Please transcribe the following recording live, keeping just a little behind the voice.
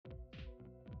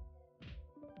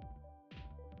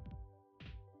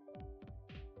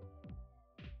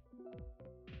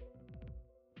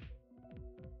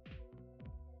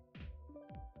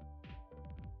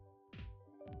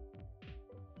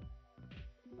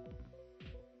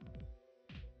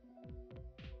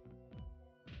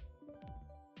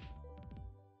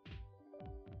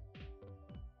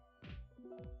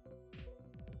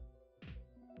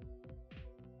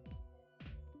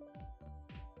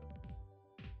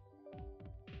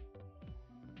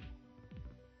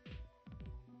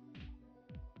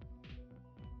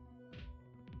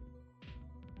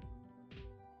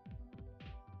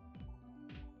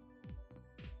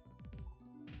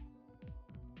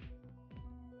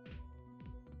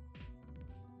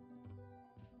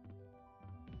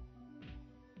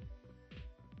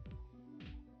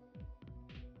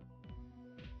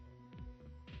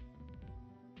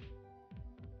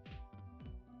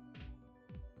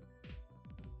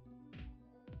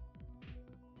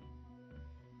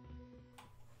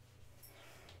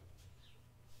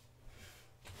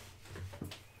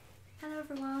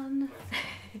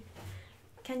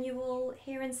Can you all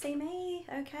hear and see me?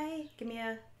 Okay, give me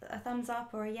a thumbs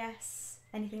up or a yes,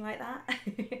 anything like that.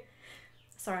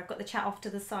 Sorry, I've got the chat off to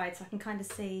the side so I can kind of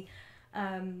see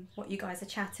what you guys are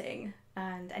chatting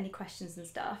and any questions and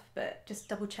stuff, but just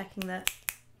double checking that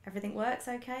everything works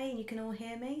okay and you can all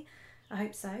hear me. I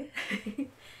hope so.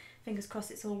 Fingers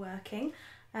crossed it's all working.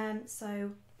 So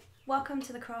welcome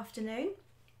to the Crafternoon.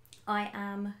 I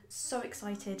am so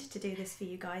excited to do this for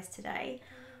you guys today.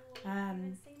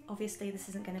 Obviously this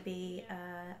isn't going to be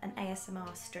an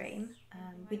ASMR stream.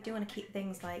 We do want to keep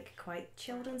things like quite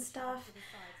chilled and stuff,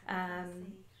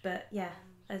 but yeah,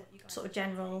 a sort of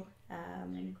general,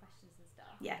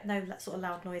 no sort of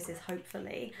loud noises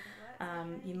hopefully.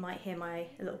 You might hear my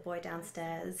little boy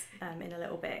downstairs in a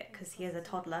little bit because he is a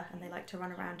toddler and they like to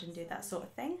run around and do that sort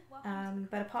of thing.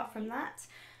 But apart from that,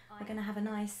 we're going to have a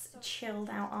nice chilled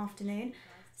out afternoon.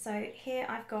 So here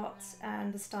I've got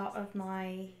the start of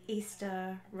my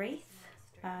Easter wreath,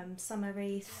 summer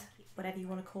wreath, whatever you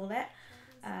want to call it.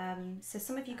 So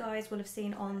some of you guys will have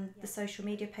seen on the social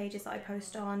media pages that I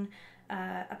post on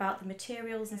about the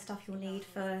materials and stuff you'll need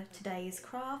for today's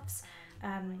crafts.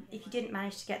 If you didn't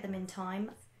manage to get them in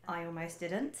time, I almost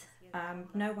didn't.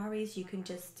 No worries, you can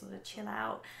just sort of chill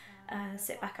out,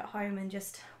 sit back at home and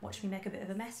just watch me make a bit of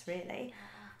a mess really.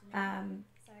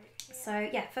 So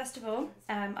yeah, first of all,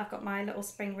 I've got my little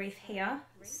spring wreath here.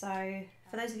 So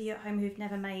for those of you at home who've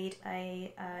never made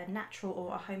a natural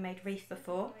or a homemade wreath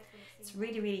before, it's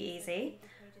really easy.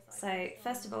 So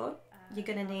first of all, you're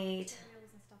going to need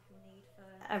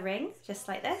a ring just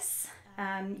like this.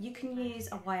 You can use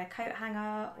a wire coat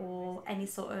hanger or any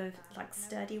sort of like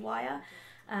sturdy wire.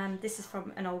 This is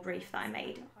from an old wreath that I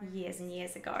made years and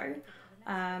years ago.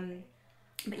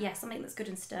 But yeah, something that's good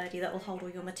and sturdy that will hold all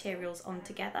your materials on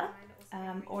together.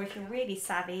 Or if you're really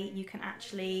savvy, you can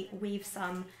actually weave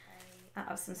some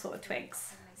out of some sort of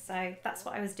twigs. So that's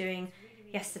what I was doing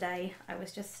yesterday. I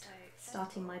was just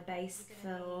starting my base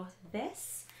for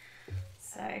this.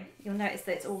 So you'll notice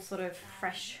that it's all sort of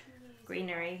fresh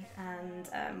greenery,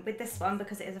 and with this one,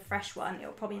 because it is a fresh one,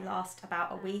 it'll probably last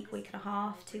about a week, week and a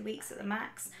half, 2 weeks at the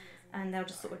max. And they'll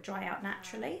just sort of dry out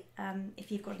naturally.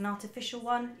 If you've got an artificial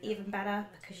one, even better,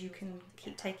 because you can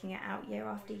keep taking it out year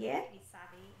after year.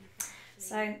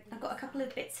 So I've got a couple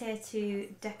of bits here to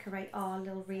decorate our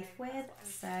little wreath with.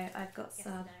 So I've got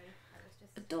some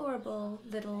adorable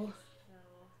little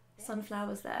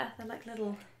sunflowers there. They're like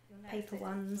little paper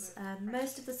ones.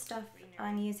 Most of the stuff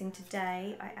I'm using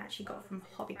today I actually got from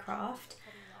Hobbycraft.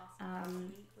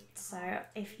 So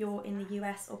if you're in the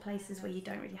US or places where you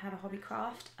don't really have a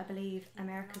Hobbycraft, I believe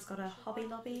America's got a Hobby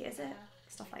Lobby, is it?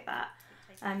 Stuff like that.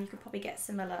 You could probably get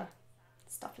similar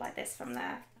stuff like this from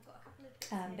there.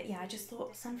 But yeah, I just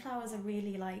thought sunflowers are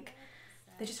really like,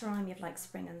 they just remind me of like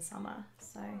spring and summer.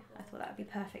 So I thought that would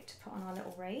be perfect to put on our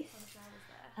little wreath.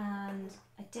 And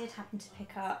I did happen to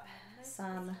pick up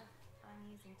some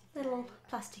little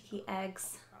plasticky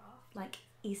eggs, like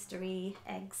Eastery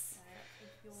eggs.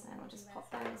 So I'll just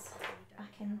pop those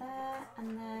back in there,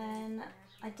 and then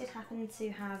I did happen to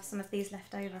have some of these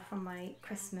left over from my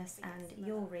Christmas and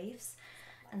Yule wreaths,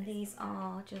 and these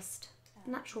are just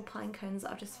natural pine cones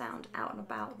that I've just found out and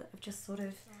about that have just sort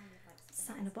of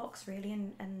sat in a box really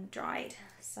and dried.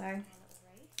 So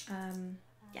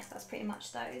yes, that's pretty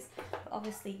much those, but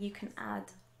obviously you can add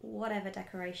whatever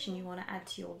decoration you want to add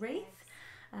to your wreath.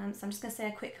 So I'm just going to say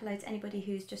a quick hello to anybody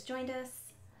who's just joined us.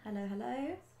 Hello,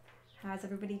 hello. How's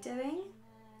everybody doing?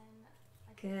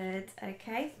 Good,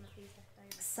 okay.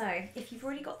 So if you've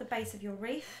already got the base of your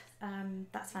wreath,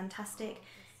 that's fantastic.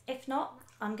 If not,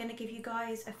 I'm going to give you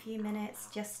guys a few minutes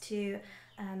just to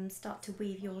start to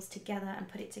weave yours together and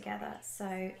put it together.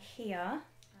 So here,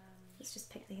 let's just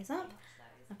pick these up.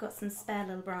 I've got some spare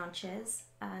little branches,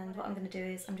 and what I'm going to do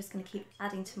is I'm just going to keep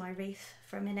adding to my wreath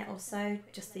for a minute or so,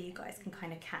 just so you guys can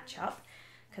kind of catch up,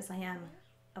 because I am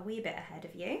a wee bit ahead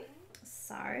of you.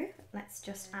 So let's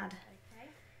just add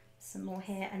some more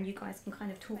here, and you guys can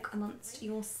kind of talk amongst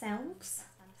yourselves.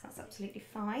 That's absolutely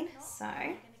fine. So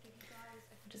I'll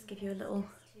just give you a little,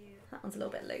 that one's a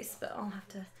little bit loose, but I'll have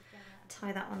to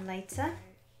tie that on later.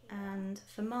 And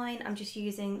for mine, I'm just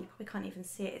using, you probably can't even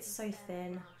see it, it's so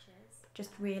thin, just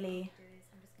really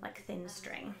like thin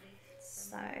string.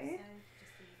 So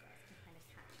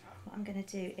what I'm going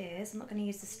to do is, I'm not going to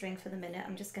use the string for the minute,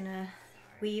 I'm just going to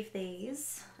weave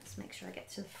these. Let's make sure I get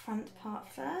to the front part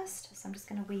first. So I'm just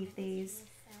going to weave these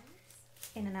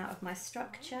in and out of my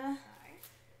structure.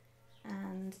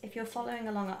 And if you're following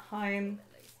along at home,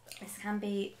 this can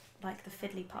be like the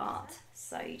fiddly part,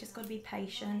 so you just got to be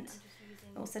patient.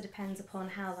 It also depends upon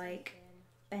how like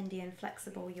bendy and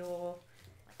flexible your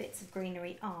bits of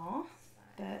greenery are,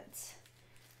 but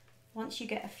once you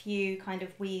get a few kind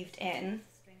of weaved in,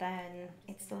 then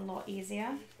it's a lot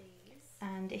easier.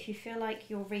 And if you feel like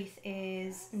your wreath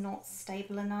is not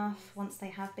stable enough once they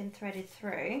have been threaded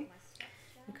through,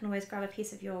 you can always grab a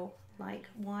piece of your like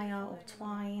wire or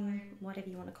twine, whatever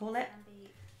you want to call it,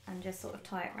 and just sort of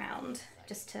tie it round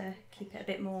just to keep it a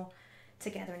bit more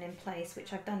together and in place,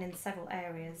 which I've done in several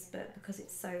areas, but because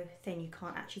it's so thin you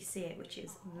can't actually see it, which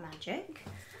is magic.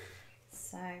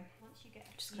 So I'm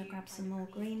just going to grab some more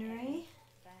greenery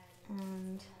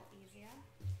and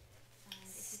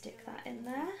stick that in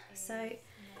there. So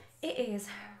it is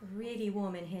really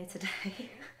warm in here today.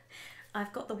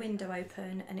 I've got the window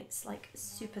open and it's like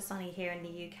super sunny here in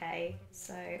the UK,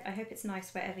 so I hope it's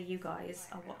nice wherever you guys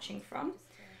are watching from.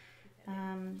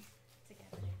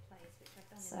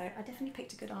 So I definitely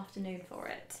picked a good afternoon for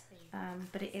it,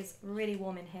 but it is really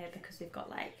warm in here because we've got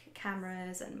like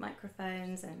cameras and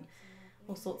microphones and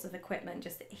all sorts of equipment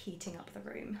just heating up the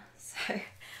room. So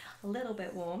a little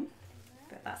bit warm,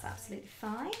 but that's absolutely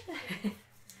fine.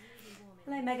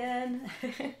 Hello Megan.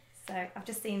 So I've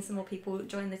just seen some more people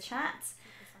join the chat.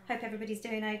 Hope everybody's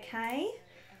doing okay.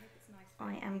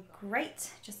 I am great,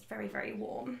 just very, very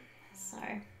warm. So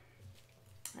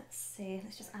let's see,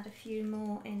 let's just add a few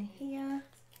more in here,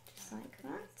 just like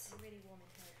that.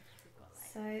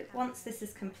 So once this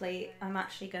is complete, I'm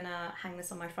actually gonna hang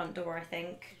this on my front door, I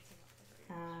think,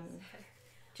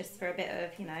 just for a bit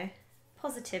of, you know,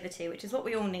 positivity, which is what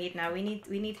we all need now. We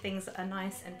need things that are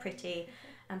nice and pretty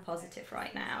and positive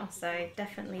right now. So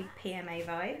definitely PMA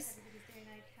vibes.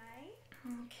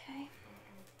 Okay.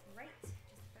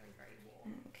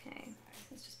 Okay,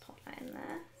 let's just pop that in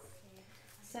there.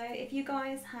 So if you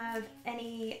guys have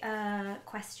any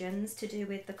questions to do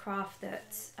with the craft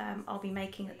that I'll be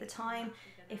making at the time,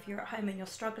 if you're at home and you're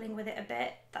struggling with it a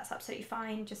bit, that's absolutely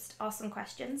fine. Just ask some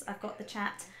questions. I've got the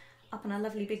chat up in a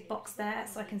lovely big box there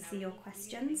so I can see your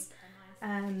questions.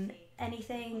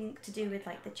 Anything to do with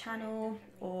like the channel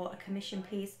or a commission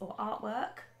piece or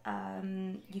artwork,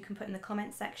 you can put in the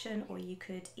comment section, or you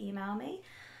could email me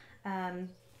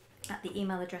at the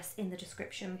email address in the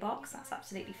description box. That's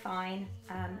absolutely fine.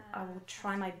 I will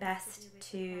try my best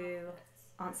to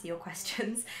answer your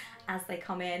questions as they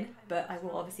come in, but I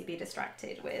will obviously be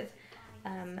distracted with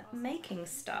making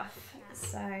stuff.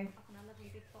 So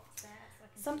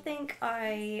something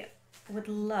I would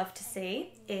love to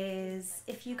see is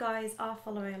if you guys are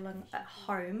following along at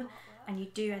home and you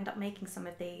do end up making some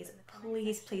of these,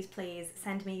 please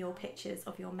send me your pictures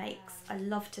of your makes. I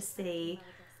love to see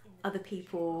other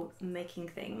people making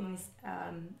things,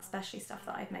 especially stuff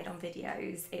that I've made on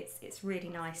videos. It's really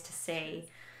nice to see,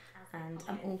 and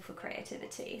I'm all for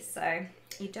creativity. So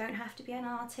you don't have to be an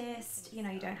artist, you know,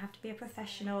 you don't have to be a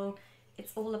professional.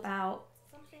 It's all about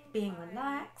being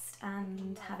relaxed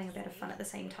and having a bit of fun at the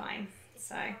same time.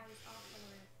 So okay,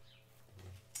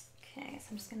 so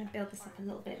I'm just going to build this up a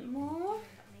little bit more,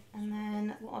 and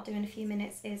then what I'll do in a few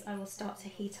minutes is I will start to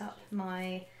heat up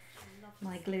my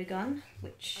glue gun,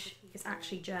 which is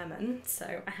actually German,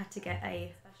 so I had to get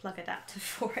a plug adapter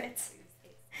for it,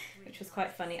 which was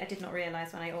quite funny. I did not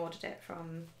realise when I ordered it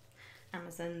from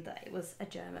Amazon that it was a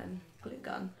German glue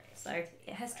gun, so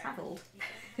it has travelled.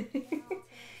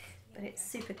 But it's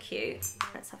super cute.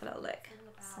 Let's have a little look.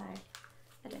 So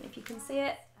I don't know if you can see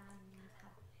it.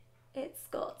 It's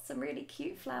got some really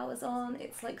cute flowers on.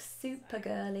 It's like super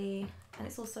girly, and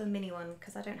it's also a mini one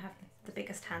because I don't have the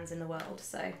biggest hands in the world,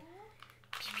 so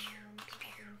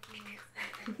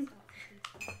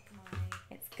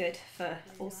it's good for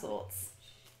all sorts,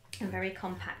 and very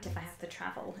compact if I have to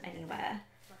travel anywhere,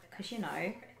 because you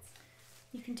know,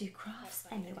 you can do crafts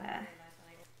anywhere.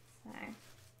 So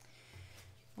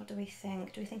what do we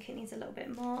think? Do we think it needs a little bit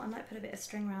more? I might put a bit of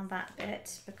string around that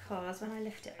bit, because when I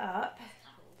lift it up,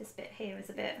 this bit here is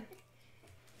a bit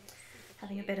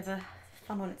having a bit of a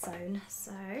fun on its own.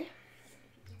 So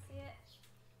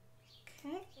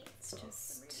okay, let's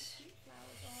just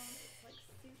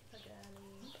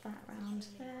put that around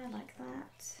there like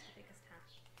that.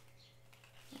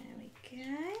 There we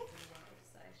go.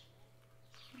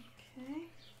 Okay,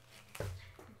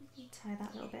 tie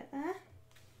that little bit there.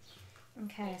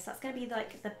 Okay, so that's going to be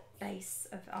like the base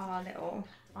of our little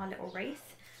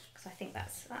wreath, because I think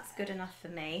that's good enough for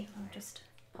me. I'll just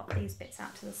pop these bits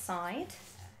out to the side.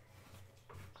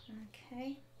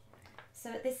 Okay, so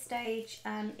at this stage,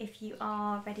 if you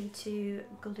are ready to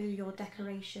glue your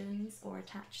decorations or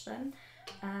attach them,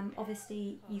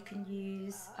 obviously you can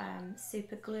use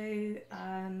super glue.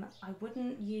 I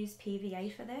wouldn't use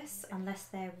PVA for this unless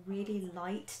they're really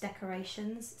light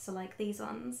decorations, so like these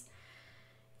ones.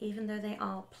 Even though they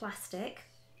are plastic,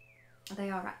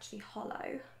 they are actually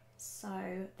hollow. so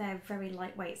they're very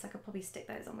lightweight, so I could probably stick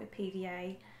those on with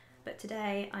PVA, but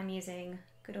today I'm using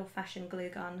good old-fashioned glue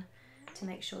gun to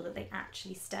make sure that they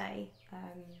actually stay,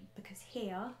 because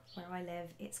here where I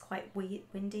live it's quite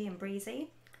windy and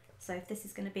breezy, so if this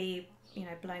is going to be, you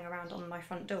know, blowing around on my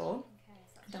front door,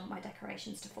 I don't want my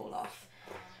decorations to fall off.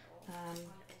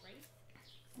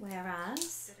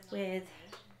 Whereas with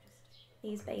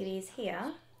these babies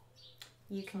here,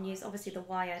 you can use obviously the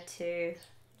wire to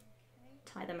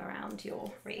tie them around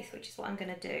your wreath, which is what I'm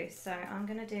going to do. So I'm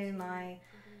going to do my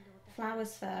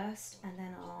flowers first, and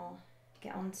then I'll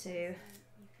get on to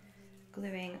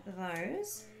gluing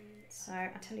those. So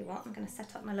I tell you what, I'm going to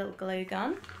set up my little glue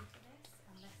gun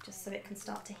just so it can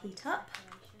start to heat up,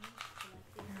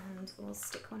 and we'll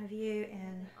stick one of you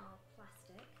in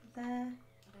there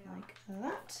like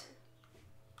that,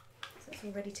 so it's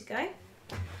all ready to go.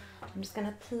 I'm just going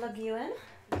to plug you in.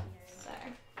 So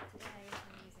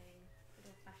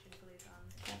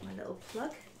grab my little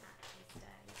plug.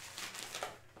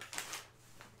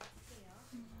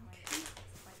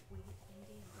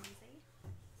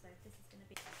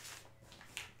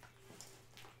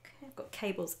 Okay, I've got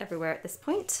cables everywhere at this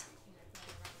point.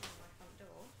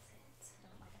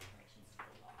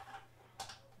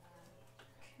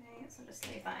 Okay, so I'll just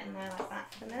leave that in there like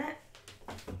that for a minute.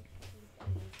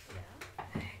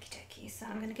 Okie dokie, so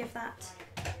I'm going to give that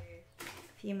a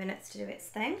few minutes to do its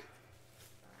thing.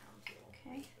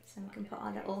 Okay, so we can put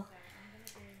our little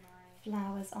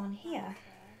flowers on here.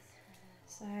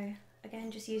 So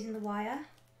again, just using the wire,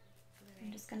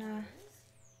 I'm just going to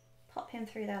pop him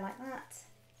through there like that,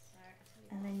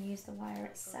 and then use the wire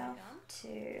itself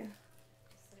to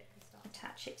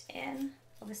attach it in.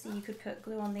 Obviously you could put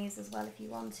glue on these as well if you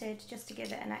wanted, just to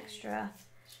give it an extra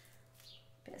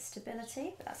bit of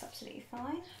stability, but that's absolutely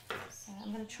fine. So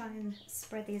I'm going to try and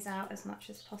spread these out as much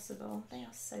as possible. They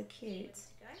are so cute.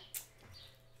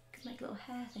 Could make little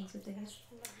hair things with these.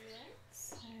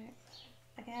 So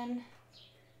again,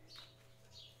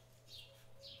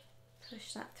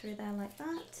 push that through there like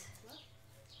that.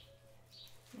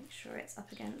 Make sure it's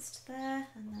up against there,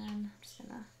 and then I'm just going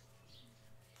to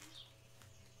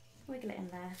wiggle it in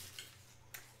there.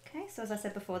 Okay, so as I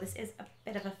said before, this is a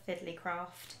bit of a fiddly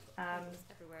craft,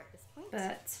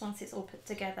 but once it's all put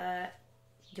together,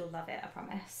 you'll love it, I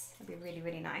promise. It'll be really,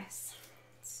 really nice.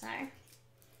 So, here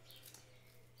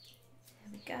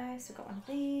we go. So we've got one of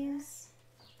these.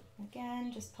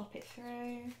 Again, just pop it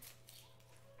through.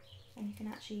 And you can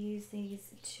actually use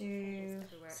these to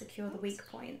secure the weak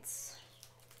points.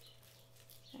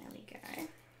 There we go.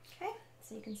 Okay,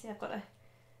 so you can see I've got a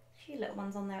few little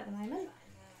ones on there at the moment.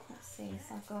 Let's see,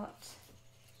 so I've got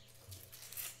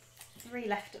 3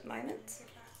 left at the moment.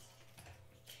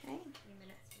 Okay.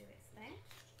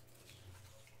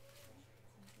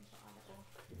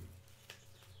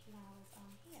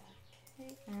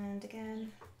 Okay, and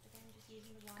again,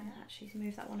 I'm going to actually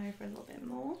move that one over a little bit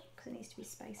more because it needs to be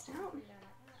spaced out.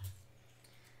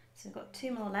 So we've got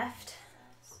 2 more left,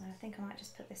 so I think I might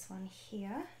just put this one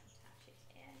here.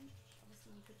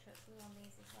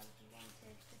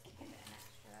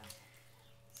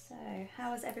 So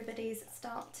how has everybody's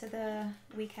start to the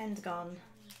weekend gone?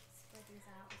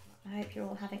 I hope you're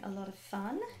all having a lot of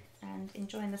fun and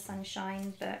enjoying the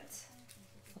sunshine, but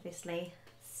obviously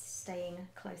staying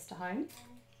close to home.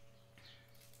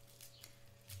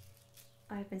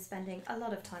 I've been spending a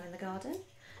lot of time in the garden.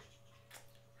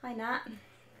 Hi Nat,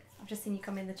 I've just seen you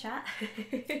come in the chat.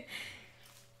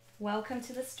 Welcome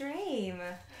to the stream.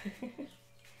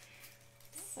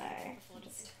 So I'll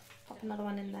just pop another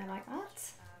one in there like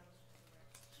that.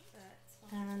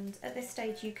 And at this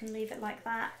stage you can leave it like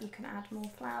that, you can add more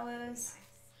flowers.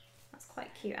 That's quite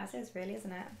cute as is really,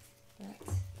 isn't it? But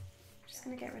I'm just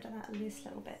going to get rid of that loose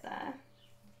little bit there.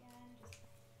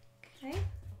 Okay.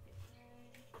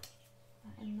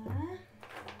 That in there.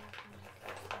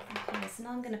 Okay, so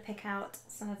now I'm going to pick out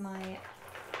some of my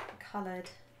coloured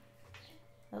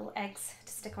little eggs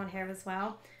to stick on here as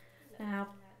well. Now,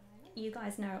 you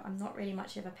guys know I'm not really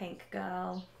much of a pink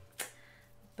girl,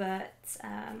 but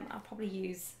I'll probably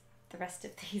use the rest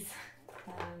of these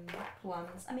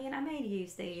ones. I mean, I may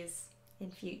use these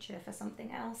in future for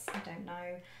something else, I don't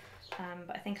know,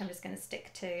 but I think I'm just going to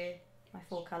stick to my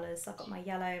 4 colours. So I've got my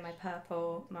yellow, my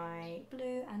purple, my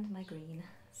blue and my green.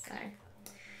 So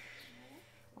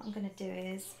what I'm going to do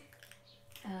is,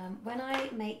 when I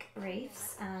make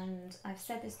wreaths, and I've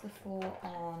said this before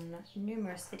on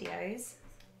numerous videos,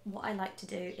 what I like to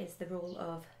do is the rule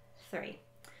of 3.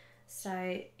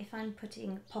 So if I'm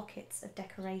putting pockets of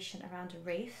decoration around a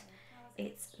wreath,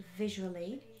 it's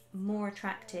visually more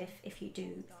attractive if you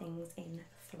do things in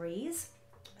 3s.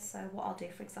 So what I'll do,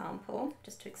 for example,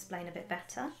 just to explain a bit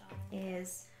better,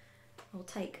 is I'll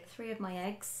take 3 of my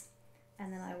eggs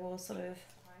and then I will sort of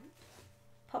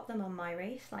pop them on my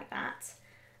wreath like that,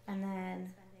 and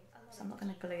then, so I'm not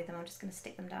going to glue them, I'm just going to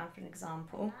stick them down for an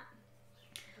example.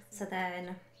 So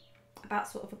then about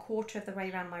sort of a quarter of the way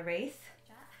around my wreath,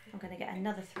 I'm going to get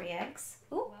another 3 eggs.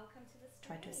 Ooh,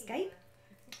 try to escape.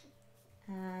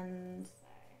 And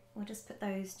we'll just put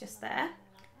those just there.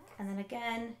 And then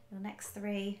again, your next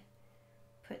 3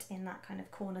 put in that kind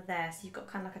of corner there. So you've got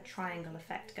kind of like a triangle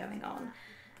effect going on.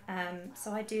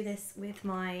 So I do this with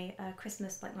my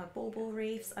Christmas, like my bauble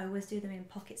wreaths. I always do them in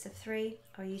pockets of 3.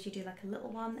 I usually do like a little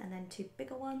one and then 2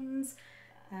 bigger ones,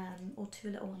 or 2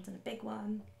 little ones and a big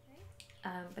one.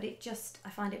 But it just, I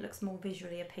find it looks more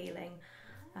visually appealing.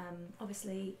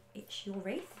 Obviously it's your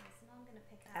wreath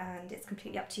and it's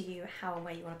completely up to you how and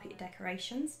where you want to put your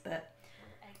decorations, but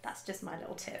that's just my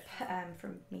little tip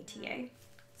from me to you.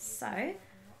 So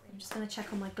I'm just going to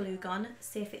check on my glue gun,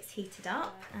 see if it's heated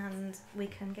up, and we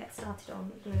can get started on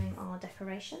gluing our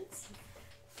decorations.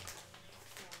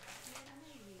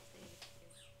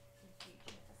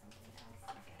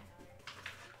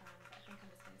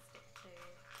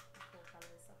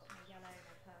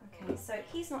 Okay, so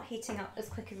he's not heating up as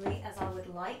quickly as I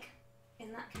would like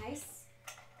in that case,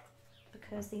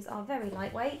 because these are very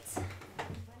lightweight.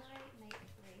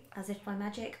 As if by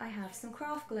magic, I have some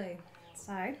craft glue.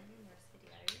 So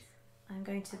I'm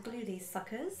going to glue these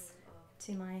suckers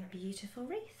to my beautiful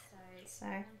wreath. So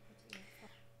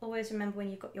always remember, when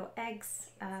you've got your eggs,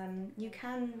 you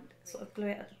can sort of glue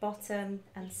it at the bottom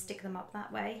and stick them up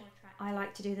that way. I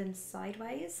like to do them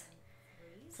sideways.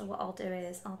 So what I'll do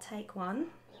is I'll take one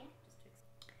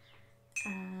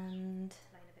and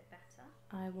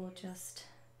I will just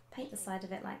paint the side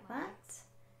of it like that,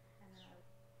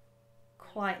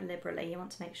 quite liberally. You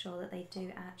want to make sure that they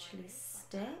do actually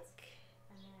stick.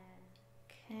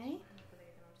 Okay.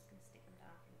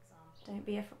 Don't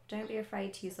be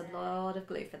afraid to use a lot of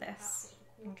glue for this.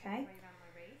 Okay.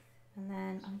 And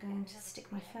then I'm going to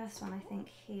stick my first one, I think,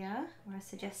 here where I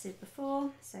suggested before.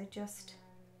 So just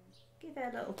give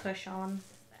it a little push on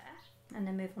and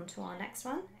then move on to our next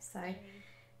one. So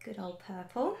good old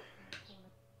purple.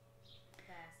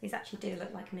 These actually do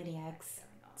look like mini eggs.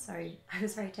 So I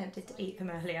was very tempted to eat them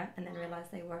earlier and then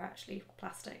realised they were actually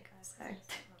plastic. So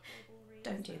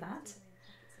don't do that.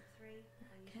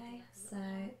 Okay, so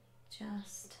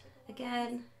just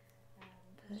again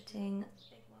putting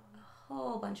a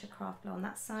whole bunch of craft glue on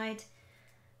that side,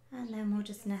 and then we'll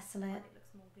just nestle it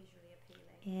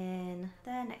in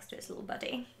there next to its little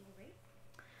buddy.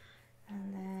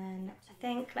 And then I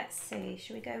think, let's see,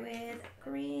 should we go with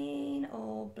green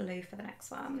or blue for the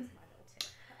next one?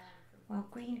 Well,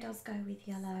 green does go with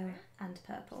yellow and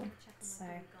purple, so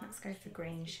let's go for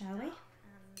green, shall we?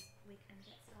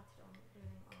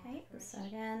 Okay, so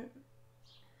again,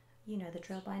 you know the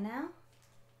drill by now.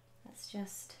 Let's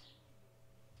just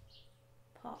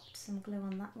pop some glue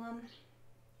on that one.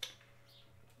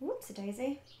 Whoopsie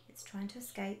daisy, it's trying to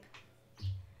escape.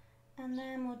 And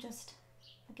then we'll just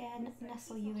again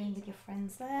nestle you in with your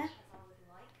friends there.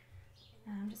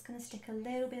 Now I'm just going to stick a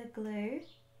little bit of glue,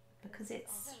 because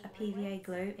it's a PVA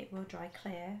glue, it will dry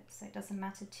clear, so it doesn't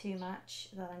matter too much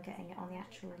that I'm getting it on the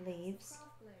actual leaves.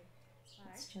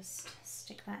 Let's just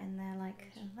stick that in there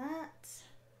like that.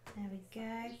 There we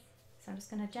go. So I'm just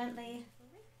going to gently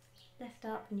lift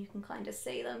up and you can kind of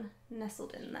see them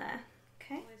nestled in there.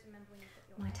 Okay.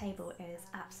 My table is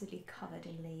absolutely covered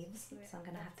in leaves, so I'm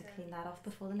going to have to clean that off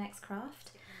before the next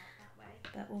craft.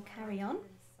 But we'll carry on.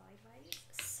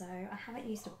 So I haven't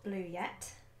used a blue yet,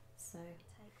 so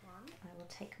I will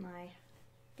take my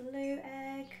blue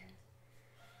egg,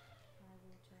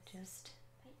 just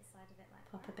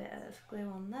pop a bit of glue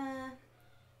on there,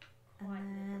 and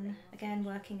then again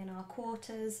working in our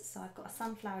quarters. So I've got a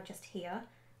sunflower just here,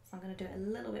 so I'm going to do it a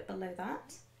little bit below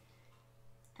that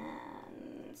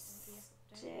and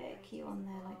stick you on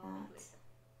there like that.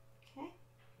 Okay.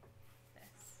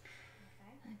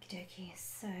 Okie dokie,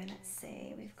 so let's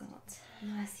see, we've got a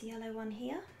nice yellow one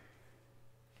here.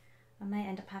 I may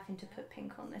end up having to put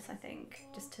pink on this, I think,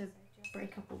 just to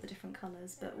break up all the different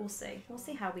colours, but we'll see. We'll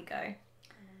see how we go.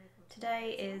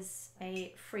 Today is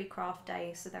a free craft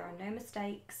day, so there are no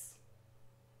mistakes.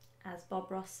 As Bob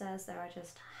Ross says, there are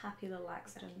just happy little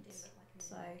accidents.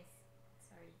 So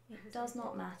it does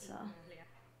not matter,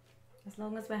 as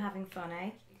long as we're having fun,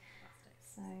 eh?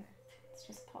 So let's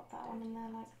just pop that one in there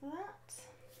like that.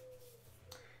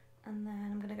 And then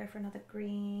I'm going to go for another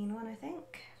green one, I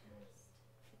think.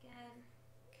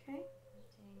 Okay.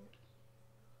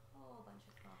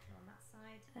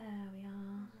 There we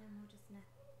are.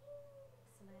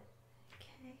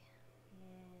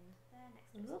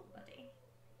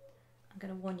 I'm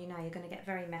going to warn you now, you're going to get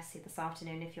very messy this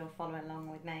afternoon if you're following along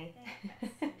with me.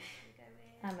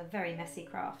 I'm a very messy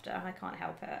crafter, I can't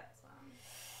help it.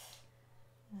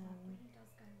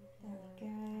 There we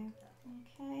go.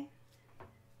 Okay.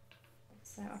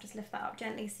 So I'll just lift that up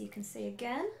gently so you can see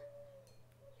again.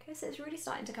 Okay, so it's really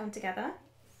starting to come together.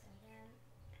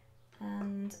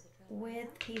 And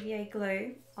with PVA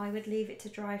glue, I would leave it to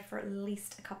dry for at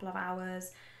least a couple of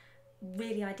hours,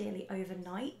 really ideally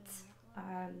overnight,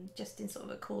 just in sort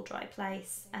of a cool, dry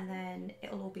place, and then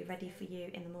it'll all be ready for you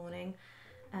in the morning.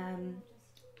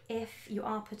 If you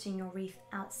are putting your wreath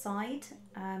outside,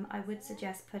 I would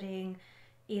suggest putting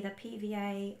either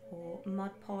PVA or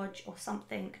Mod Podge or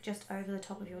something just over the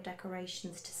top of your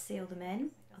decorations to seal them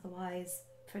in. Otherwise,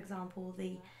 for example,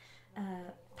 the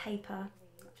paper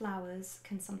flowers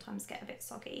can sometimes get a bit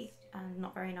soggy and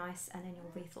not very nice, and then your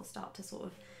wreath will start to sort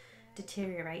of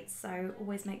deteriorate. So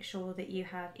always make sure that you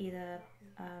have either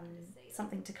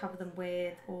something to cover them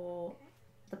with, or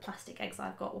the plastic eggs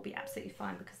I've got will be absolutely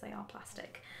fine because they are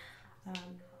plastic. But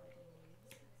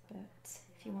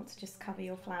if you want to just cover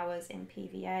your flowers in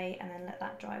PVA and then let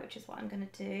that dry, which is what I'm going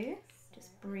to do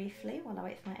just briefly while I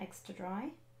wait for my eggs to dry.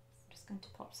 I'm just going to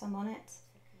pop some on it.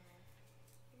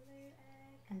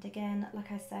 And again,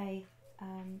 like I say,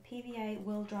 PVA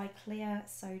will dry clear,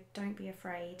 so don't be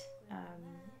afraid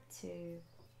to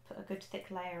put a good thick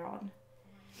layer on.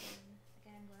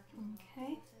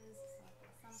 Okay,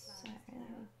 so there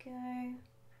we go.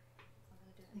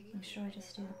 Making sure I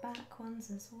just do the back ones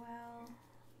as well.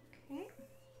 Okay.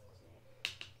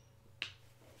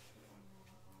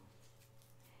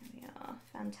 Here we are,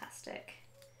 fantastic.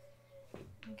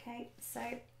 Okay, so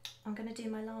I'm going to do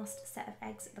my last set of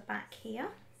eggs at the back here.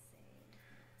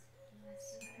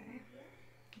 So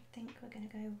I think we're going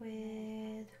to go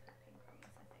with,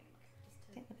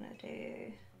 I think we're going to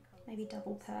do maybe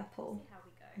double purple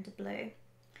and a blue.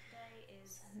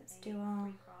 So let's do our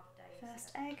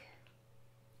first egg.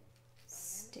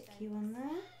 Stick you on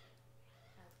there.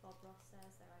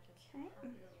 Okay.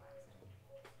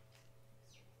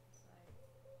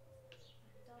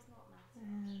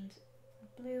 And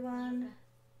a blue one.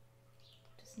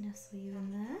 Just nestle you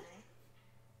in there.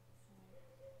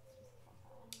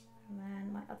 And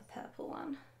then my other purple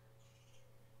one.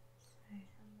 So,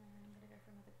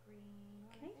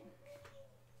 okay.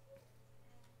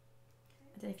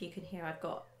 I don't know if you can hear, I've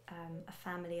got a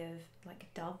family of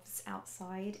like doves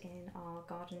outside in our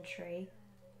garden tree.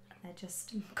 They're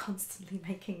just constantly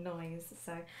making noise,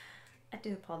 so I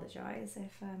do apologise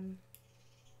if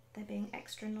they're being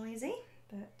extra noisy,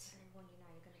 but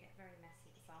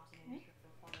okay.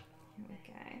 Here we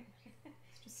go.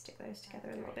 Let's just stick those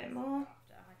together a little bit more.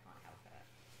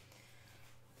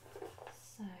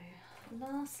 So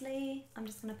lastly, I'm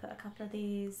just going to put a couple of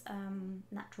these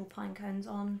natural pine cones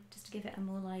on, just to give it a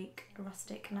more like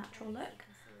rustic, natural look.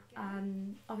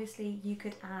 Obviously you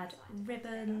could add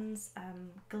ribbons,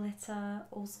 glitter,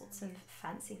 all sorts of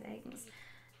fancy things,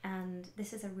 and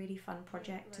this is a really fun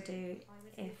project to do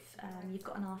if you've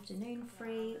got an afternoon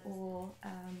free, or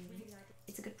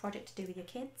it's a good project to do with your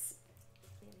kids.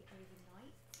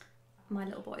 My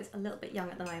little boy is a little bit young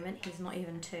at the moment, he's not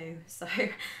even 2, so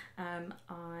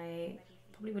I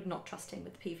probably would not trust him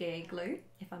with PVA glue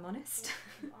if I'm honest,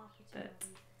 but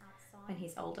when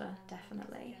he's older,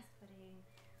 definitely.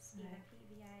 So,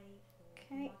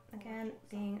 okay, again,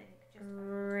 being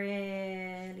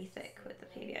really thick with the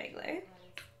PVA glue.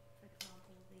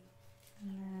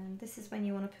 And then this is when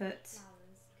you want to put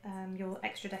your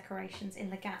extra decorations in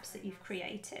the gaps that you've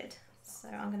created. So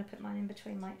I'm going to put mine in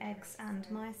between my eggs and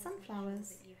my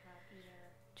sunflowers,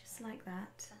 just like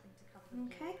that.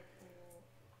 Okay,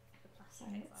 so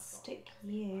let's stick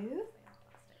you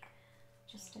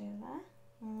just over there,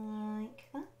 like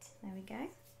that. There we go.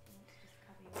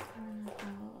 And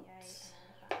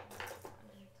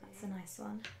that's a nice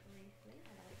one.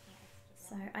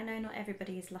 So I know not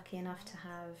everybody is lucky enough to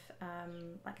have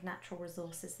like natural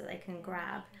resources that they can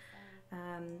grab.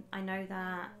 I know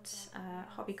that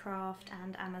Hobbycraft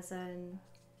and Amazon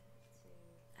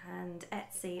and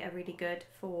Etsy are really good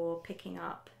for picking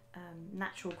up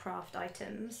natural craft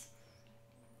items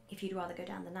if you'd rather go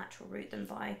down the natural route than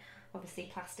buy obviously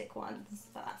plastic ones,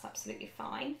 but that's absolutely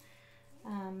fine.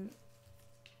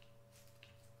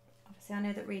 Obviously I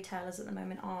know that retailers at the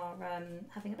moment are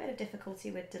having a bit of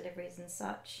difficulty with deliveries and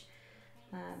such,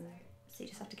 so you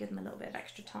just have to give them a little bit of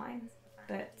extra time,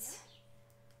 but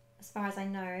as far as I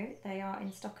know they are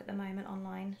in stock at the moment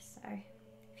online, so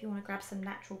if you want to grab some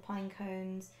natural pine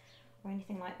cones or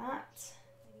anything like that,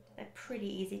 they're pretty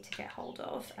easy to get hold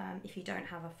of if you don't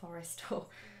have a forest or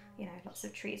you know, lots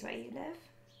of trees where you live.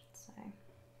 So,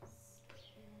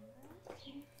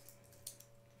 okay.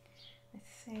 I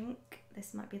think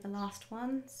this might be the last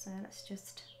one, so let's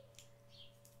just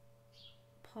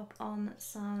pop on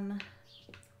some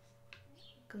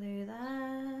glue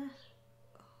there.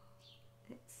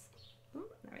 Ooh,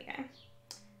 there we go.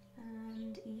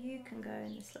 And you can go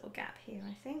in this little gap here,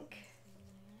 I think.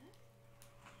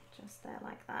 Just there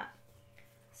like that.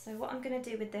 So what I'm going to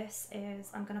do with this is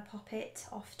I'm going to pop it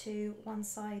off to one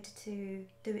side to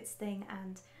do its thing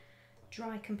and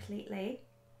dry completely.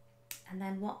 And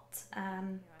then what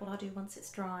I'll do once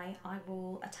it's dry, I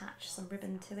will attach some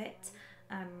ribbon to it,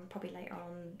 probably later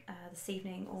on this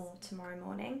evening or tomorrow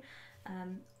morning.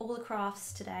 All the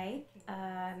crafts today,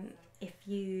 if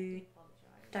you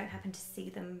don't happen to see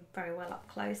them very well up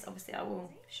close, obviously I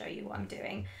will show you what I'm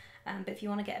doing. But if you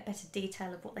want to get a better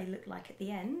detail of what they look like at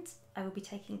the end, I will be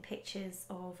taking pictures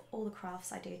of all the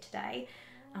crafts I do today,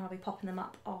 and I'll be popping them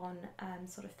up on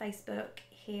sort of Facebook,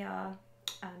 here,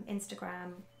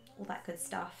 Instagram, all that good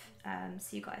stuff,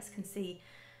 so you guys can see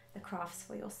the crafts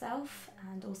for yourself.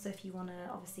 And also if you want to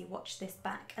obviously watch this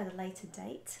back at a later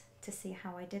date to see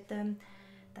how I did them,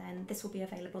 then this will be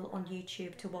available on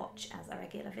YouTube to watch as a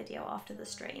regular video after the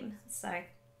stream. So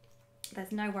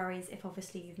there's no worries if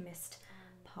obviously you've missed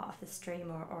part of the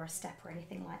stream or a step or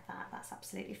anything like that. That's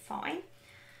absolutely fine.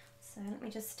 So let me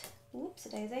just, whoops a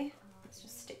daisy, let's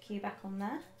just stick you back on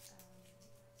there.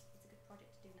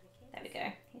 There we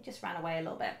go, he just ran away a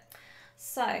little bit.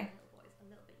 So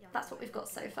that's what we've got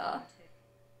so far.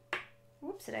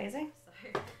 Whoops a daisy,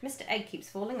 Mr. Egg keeps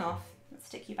falling off. Let's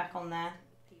stick you back on there.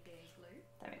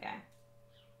 There we go.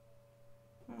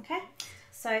 Okay,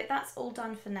 so that's all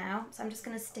done for now. So I'm just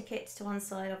going to stick it to one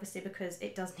side, obviously, because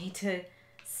it does need to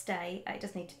stay. It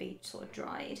does need to be sort of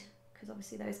dried, because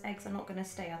obviously those eggs are not going to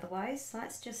stay otherwise. So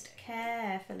let's just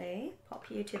carefully pop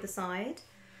you to the side,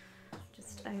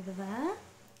 just over there.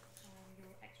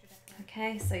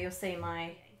 Okay, so you'll see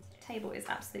my table is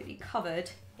absolutely covered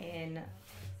in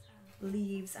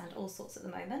leaves and all sorts at the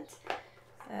moment,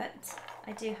 but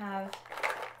I do have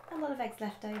a lot of eggs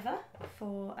left over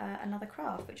for another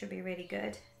craft, which would be really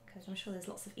good, because I'm sure there's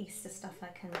lots of Easter stuff I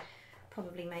can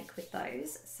probably make with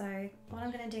those. So what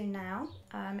I'm going to do now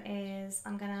is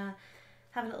I'm going to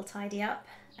have a little tidy up,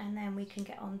 and then we can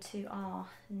get on to our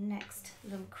next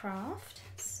little craft.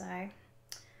 So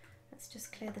let's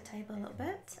just clear the table a little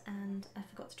bit, and I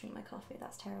forgot to drink my coffee,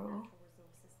 that's terrible.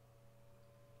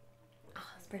 Oh,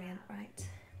 that's brilliant. Right,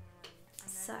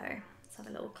 so let's have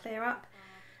a little clear up.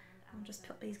 I'll just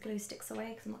put these glue sticks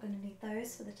away because I'm not going to need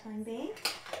those for the time being.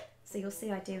 So you'll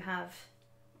see I do have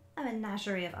a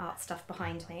menagerie of art stuff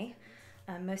behind me.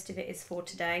 Most of it is for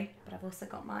today, but I've also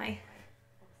got my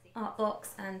art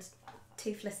box and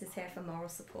Toothless is here for moral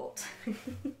support.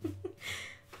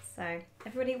 So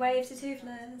everybody wave to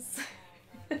Toothless.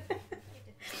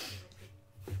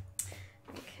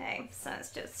 Okay, so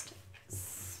let's just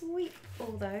sweep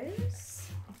all those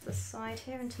off the side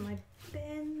here into my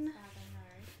bin.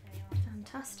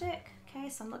 Fantastic. Okay,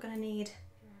 so I'm not going to need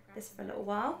this for a little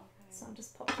while, so I'll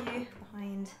just pop you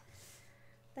behind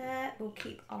there. We'll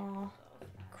keep our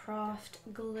craft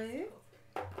glue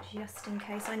just in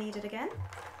case I need it again.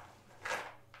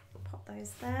 Pop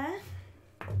those there,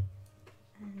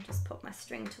 and just put my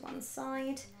string to one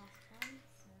side.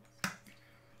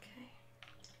 Okay.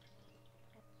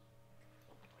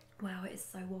 Wow, it is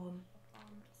so warm.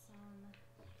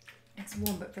 It's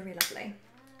warm but very lovely.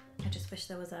 I just wish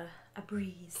there was a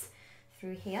breeze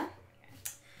through here.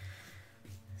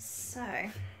 So,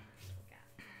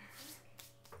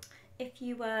 if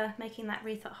you were making that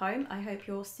wreath at home, I hope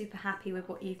you're super happy with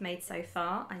what you've made so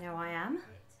far. I know I am,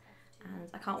 and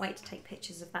I can't wait to take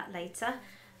pictures of that later.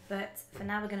 But for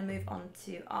now, we're going to move on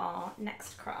to our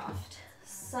next craft.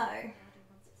 So,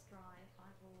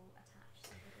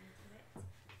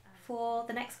 for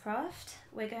the next craft,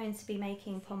 we're going to be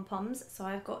making pom-poms. So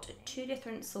I've got two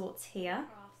different sorts here.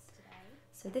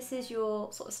 So this is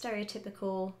your sort of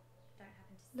stereotypical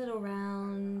little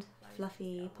round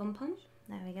fluffy pom-pom.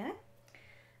 There we go.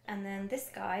 And then this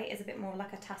guy is a bit more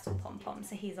like a tassel pom-pom,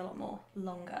 so he's a lot more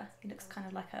longer. He looks kind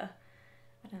of like a,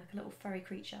 I don't know, like a little furry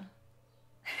creature.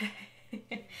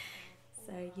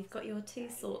 So you've got your two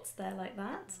sorts there like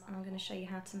that, and I'm going to show you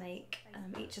how to make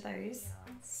each of those.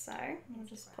 So I'll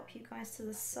just pop you guys to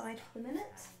the side for the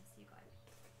minute.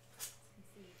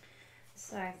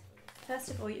 So first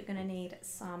of all, you're going to need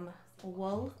some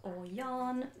wool or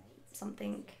yarn,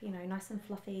 something, you know, nice and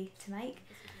fluffy to make.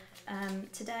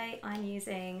 Today I'm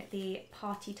using the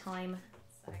Party Time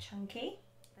Chunky.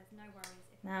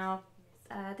 Now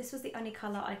this was the only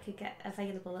colour I could get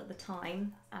available at the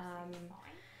time.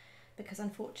 because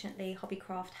unfortunately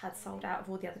Hobbycraft had sold out of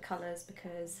all the other colours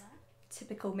because,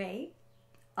 typical me,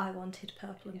 I wanted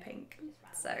purple and pink.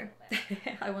 So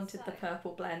I wanted the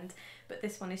purple blend, but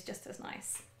this one is just as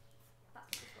nice.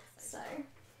 So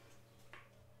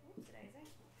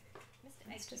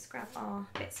let's just grab our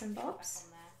bits and bobs.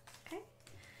 Okay.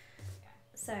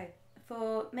 So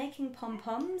for making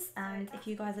pom-poms, and if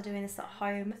you guys are doing this at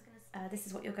home, this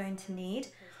is what you're going to need.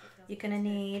 You're going to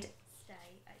need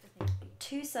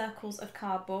 2 circles of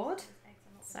cardboard.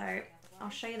 So I'll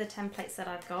show you the templates that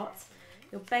I've got.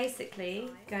 You're basically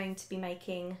going to be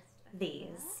making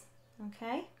these,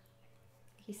 okay?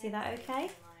 You see that okay?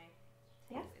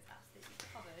 Yeah.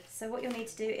 So what you'll need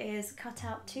to do is cut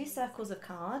out 2 circles of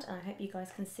card, and I hope you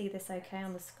guys can see this okay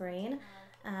on the screen.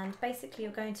 And basically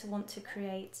you're going to want to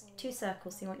create 2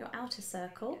 circles. So you want your outer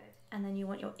circle, and then you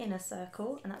want your inner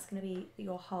circle, and that's going to be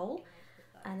your hole.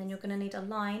 And then you're going to need a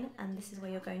line, and this is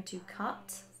where you're going to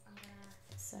cut.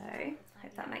 So I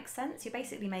hope that makes sense. You're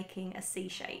basically making a C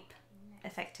shape,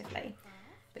 effectively.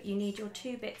 But you need your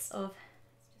 2 bits of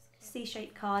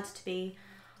C-shaped card to be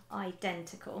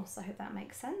identical. So I hope that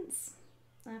makes sense.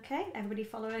 Okay, everybody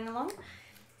following along?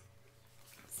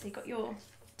 So you've got your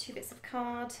 2 bits of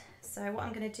card. So what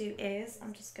I'm going to do is,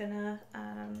 I'm just going to,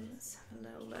 let's have a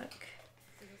little look.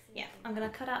 Yeah, I'm going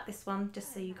to cut out this one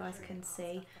just so you guys can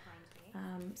see.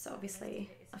 So obviously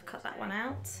I've cut that one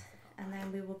out, and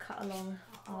then we will cut along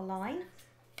our line.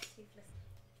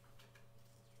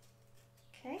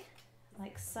 Okay,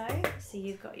 like so. So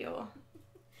you've got your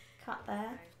cut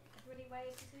there,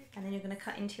 and then you're going to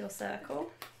cut into your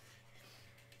circle.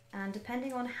 And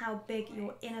depending on how big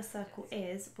your inner circle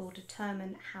is will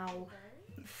determine how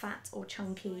fat or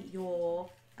chunky your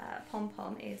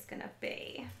pom-pom is going to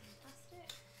be.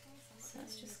 So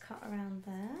let's just cut around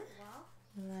there,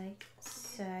 like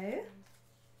so. Okay,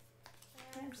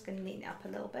 I'm just going to neaten it up a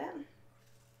little bit.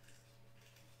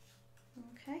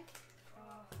 Okay,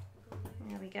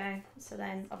 there we go. So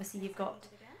then obviously you've got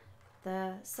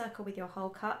the circle with your hole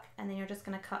cut, and then you're just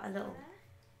going to cut a little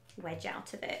wedge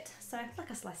out of it. So like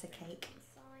a slice of cake,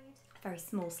 a very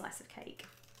small slice of cake.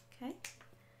 Okay,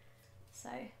 so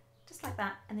just like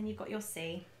that, and then you've got your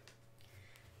C.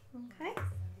 Okay,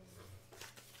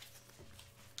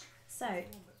 so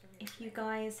if you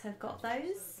guys have got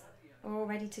those, we're all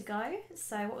ready to go.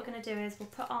 So what we're going to do is we'll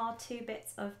put our 2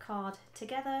 bits of card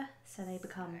together so they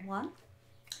become one,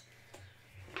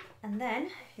 and then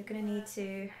you're going to need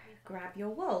to grab your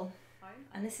wool.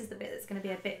 And this is the bit that's going to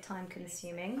be a bit time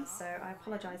consuming, so I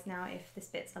apologise now if this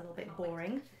bit's a little bit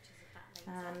boring.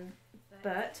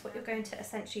 But what you're going to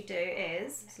essentially do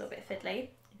is, it's a little bit fiddly,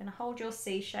 you're going to hold your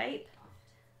C shape,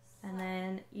 and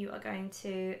then you are going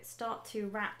to start to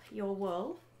wrap your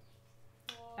wool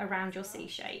around your C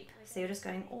shape. So you're just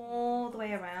going all the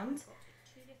way around,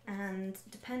 and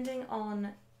depending on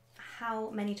how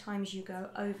many times you go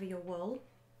over your wool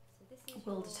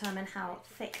will determine how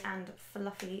thick and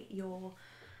fluffy your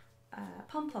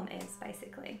pom-pom is,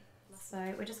 basically.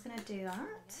 So we're just going to do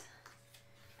that.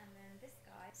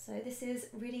 So this is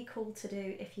really cool to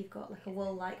do if you've got like a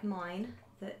wool like mine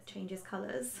that changes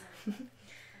colours.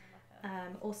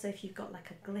 Also if you've got like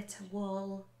a glitter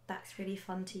wool, that's really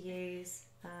fun to use,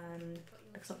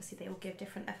 because obviously they all give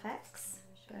different effects.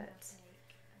 But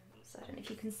so I don't know if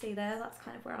you can see there, that's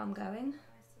kind of where I'm going.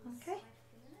 Okay,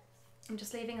 I'm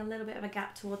just leaving a little bit of a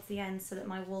gap towards the end so that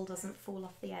my wool doesn't fall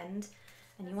off the end,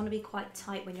 and you want to be quite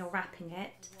tight when you're wrapping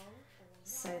it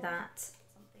so that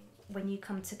when you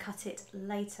come to cut it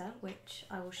later, which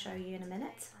I will show you in a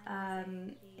minute,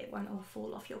 it won't all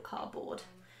fall off your cardboard.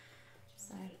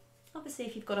 So obviously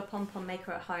if you've got a pom-pom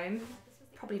maker at home,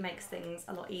 probably makes things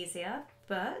a lot easier,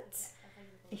 but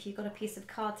if you've got a piece of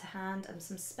card to hand and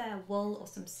some spare wool or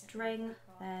some string,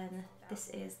 then this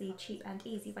is the cheap and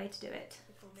easy way to do it.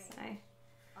 So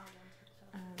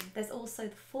there's also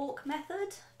the fork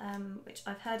method, which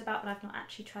I've heard about but I've not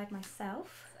actually tried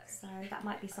myself, so that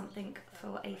might be something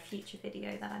for a future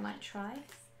video that I might try.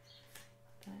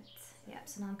 But yeah,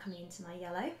 so now I'm coming into my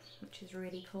yellow, which is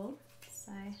really cool.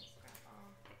 So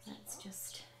let's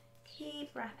just keep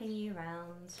wrapping you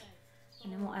around,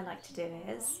 and then what I like to do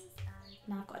is,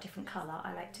 now I've got a different colour,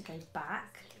 I like to go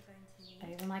back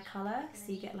over my colour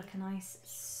so you get like a nice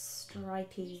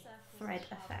stripy thread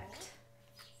effect.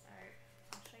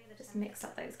 Just mix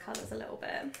up those colours a little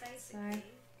bit. So I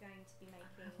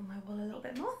have on my wool a little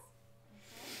bit more.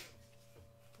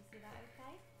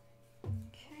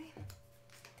 Okay.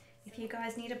 If you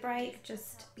guys need a break,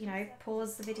 just, you know,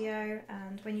 pause the video,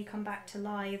 and when you come back to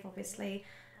live, obviously,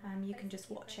 you can just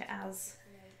watch it as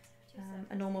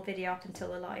a normal video up until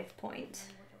the live point.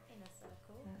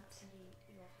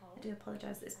 But I do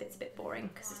apologise that this bit's a bit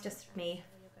boring because it's just me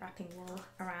wrapping wool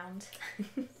around.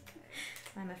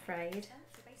 I'm afraid.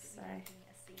 So,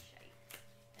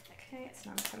 okay,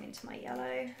 so now I'm coming to my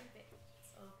yellow.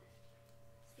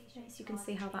 As you can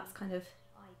see how that's kind of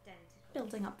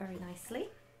building up very nicely.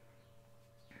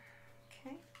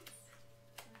 Okay.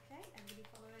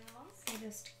 So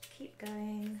just keep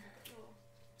going.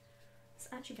 It's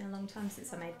actually been a long time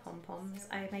since I made pom-poms.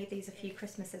 I made these a few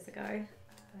Christmases ago,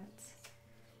 but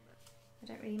I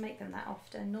don't really make them that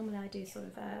often. Normally I do sort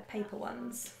of paper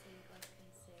ones.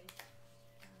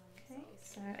 Okay,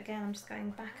 so again I'm just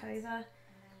going back over,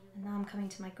 and now I'm coming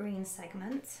to my green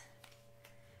segment.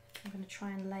 I'm going to try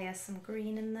and layer some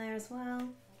green in there as well.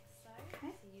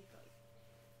 Okay.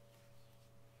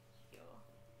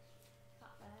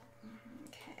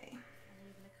 Okay.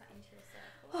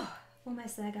 Oh,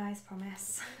 almost there, guys,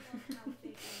 promise.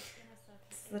 This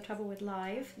is the trouble with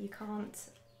live. You can't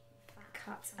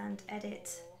cut and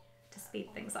edit to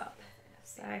speed things up.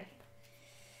 So, okay,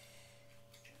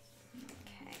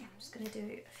 I'm just going to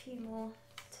do a few more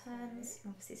turns.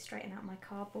 Obviously straighten out my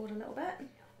cardboard a little bit.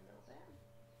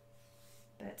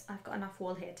 But I've got enough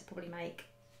wool here to probably make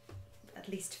at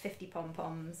least 50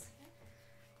 pom-poms.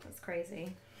 That's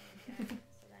crazy.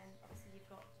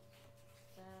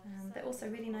 They're also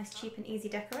really nice, cheap and easy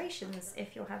decorations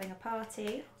if you're having a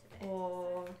party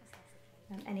or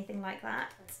anything like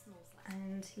that,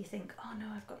 and you think, oh no,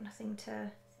 I've got nothing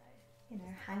to, you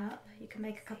know, hang up. You can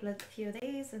make a few of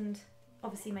these, and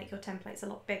obviously make your templates a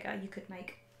lot bigger. You could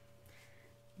make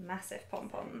massive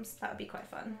pom-poms. That would be quite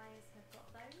fun.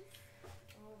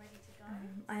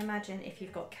 I imagine if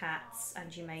you've got cats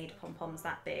and you made pom-poms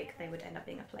that big, they would end up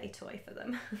being a play toy for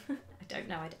them. I don't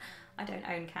know, I don't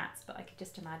own cats, but I could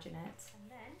just imagine it.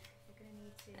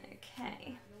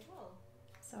 Okay,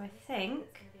 so I think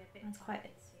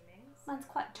mine's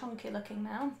quite chunky looking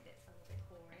now.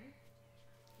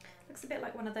 Looks a bit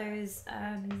like one of those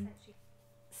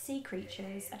sea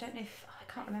creatures. I don't know if,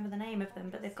 I can't remember the name of them,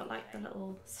 but they've got like the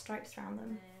little stripes around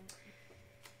them.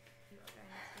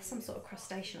 Some sort of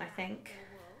crustacean, I think.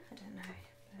 I don't know.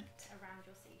 But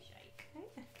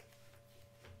okay.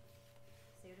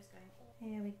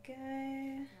 Here we go.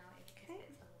 Okay.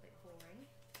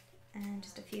 And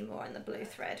just a few more in the blue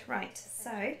thread. Right,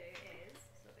 so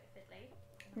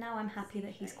now I'm happy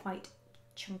that he's quite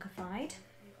chunkified.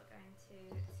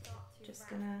 Just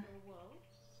gonna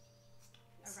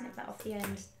snip that off the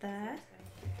end there.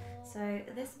 So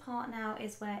this part now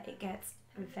is where it gets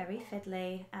very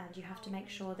fiddly, and you have to make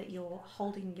sure that you're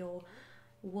holding your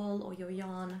wool or your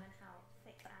yarn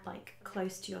like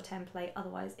close to your template,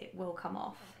 otherwise it will come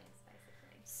off.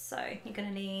 So you're going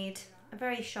to need a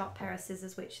very sharp pair of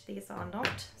scissors, which these are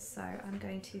not, so I'm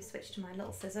going to switch to my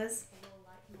little scissors.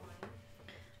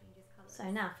 So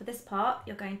now for this part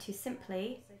you're going to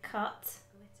simply cut,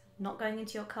 not going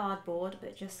into your cardboard,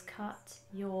 but just cut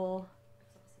your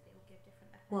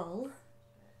wool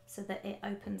so that it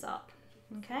opens up.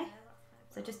 Okay,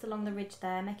 so just along the ridge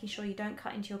there, making sure you don't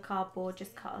cut into your cardboard,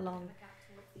 just cut along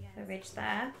the ridge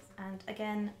there. And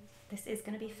again, this is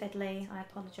going to be fiddly, I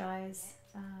apologise.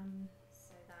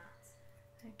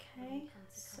 Okay,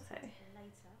 so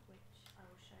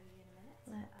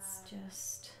let's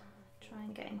just try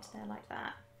and get into there like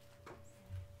that.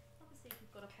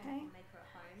 Okay,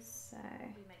 so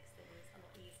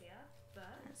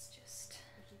let's just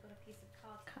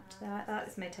cut to there like that.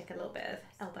 This may take a little bit of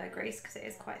elbow grease because it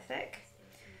is quite thick.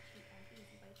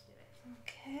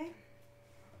 Okay,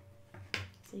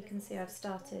 so you can see I've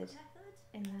started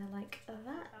in there like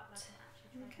that.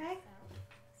 Okay,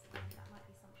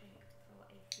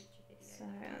 so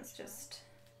let's just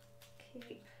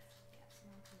keep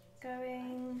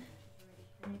going,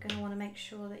 and you're going to want to make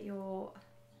sure that you're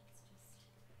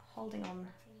holding on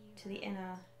to the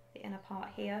inner part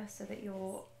here so that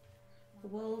your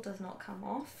wool does not come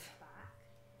off.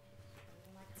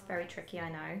 It's very tricky, I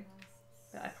know,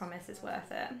 but I promise it's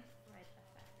worth it.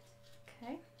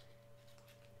 Okay.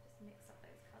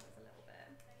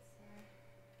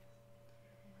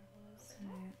 So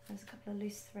there's a couple of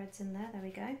loose threads in there. There we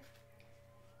go.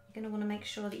 You're going to want to make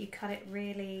sure that you cut it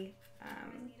really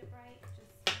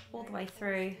all the way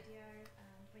through,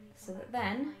 so that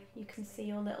then you can see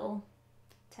your little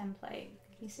template.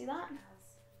 Can you see that?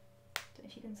 Don't know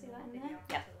if you can see that in there.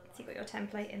 Yep, so you've got your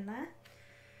template in there.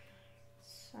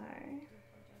 So,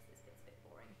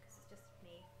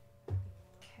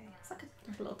 okay, it's like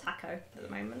a little taco at the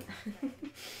moment.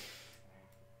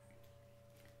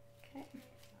 Okay,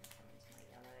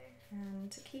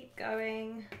 and to keep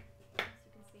going,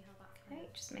 okay,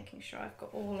 just making sure I've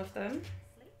got all of them,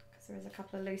 because there is a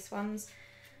couple of loose ones.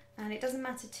 And it doesn't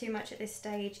matter too much at this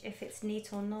stage if it's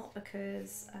neat or not,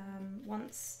 because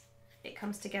once it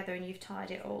comes together and you've tied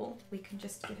it all, we can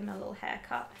just give him a little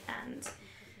haircut and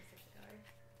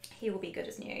he will be good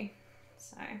as new.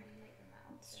 So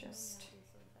let's just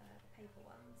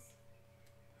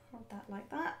hold that like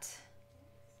that,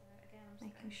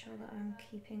 making sure that I'm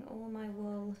keeping all my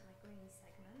wool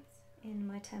in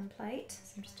my template.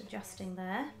 So I'm just adjusting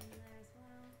there.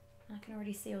 I can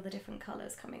already see all the different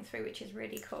colours coming through, which is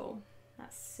really cool.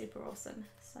 That's super awesome.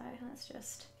 So let's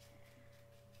just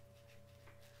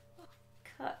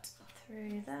cut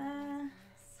through there.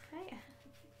 Okay.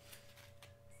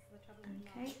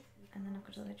 Okay, and then I've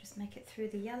got to just make it through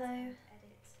the yellow.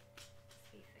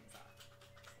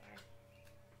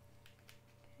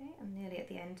 Okay, I'm nearly at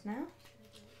the end now.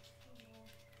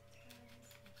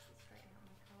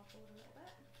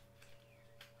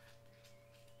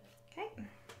 Okay.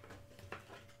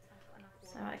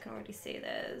 So I can already see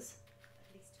there's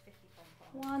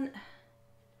 1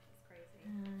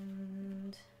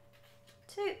 and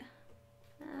 2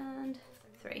 and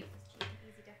 3.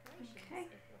 Okay.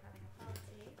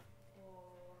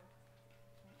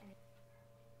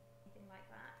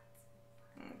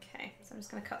 Okay, so I'm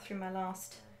just going to cut through my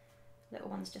last little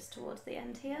ones just towards the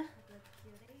end here.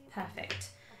 Perfect.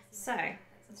 So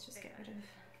let's just get rid of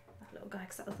that little guy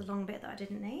because that was the long bit that I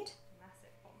didn't need.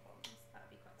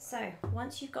 So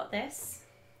once you've got this,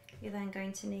 you're then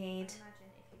going to need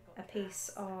a piece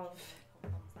of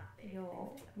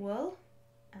your wool,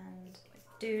 and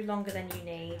do longer than you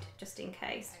need just in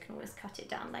case. You can always cut it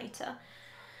down later.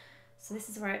 So this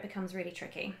is where it becomes really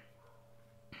tricky.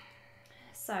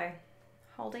 So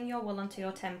holding your wool onto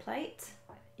your template,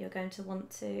 you're going to want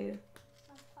to,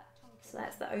 so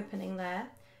that's the opening there,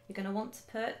 you're going to want to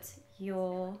put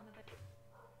your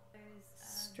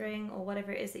string or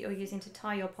whatever it is that you're using to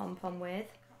tie your pom-pom with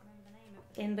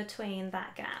in between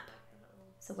that gap.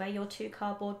 So where your 2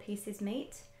 cardboard pieces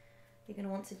meet, you're going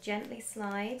to want to gently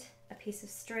slide a piece of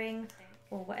string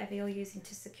or whatever you're using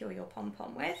to secure your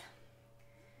pom-pom with,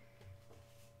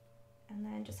 and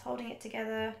then just holding it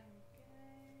together,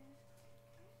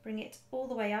 bring it all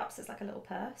the way up so it's like a little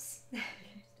purse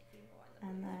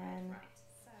and then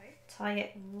tie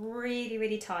it really,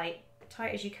 really tight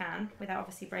as you can without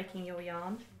obviously breaking your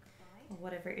yarn or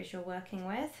whatever it is you're working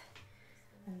with.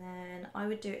 And then I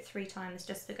would do it 3 times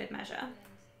just for good measure.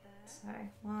 So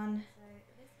 1,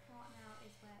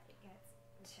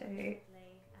 2,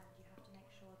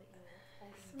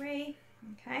 3.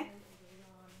 Okay.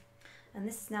 And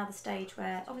this is now the stage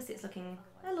where obviously it's looking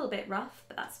a little bit rough,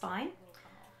 but that's fine.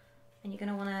 And you're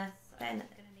going to want to then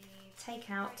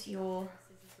take out your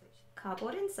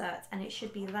cardboard inserts, and it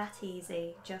should be that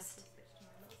easy. Just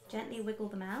gently wiggle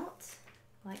them out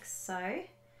like so. Okay,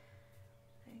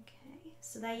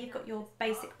 so there you've got your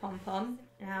basic pom-pom.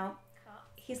 Now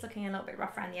he's looking a little bit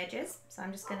rough around the edges, so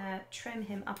I'm just going to trim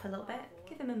him up a little bit,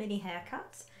 give him a mini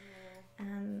haircut,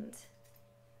 and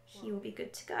he will be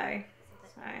good to go.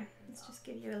 So let's just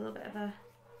give you a little bit of a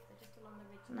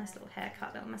nice little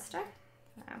haircut, little mister.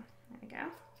 So there we go.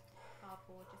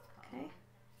 Okay.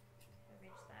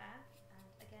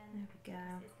 There we go.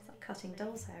 It's like cutting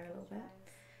doll's hair a little bit.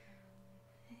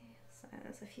 So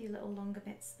there's a few little longer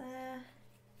bits there.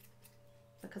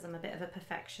 Because I'm a bit of a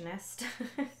perfectionist,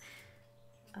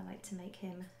 I like to make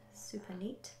him super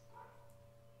neat.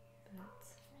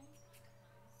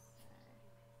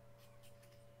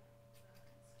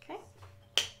 Okay.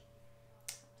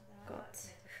 Got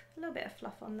a little bit of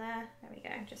fluff on there. There we go.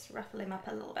 Just ruffle him up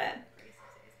a little bit.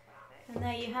 And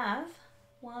there you have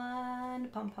 1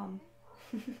 pom-pom.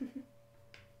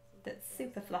 That's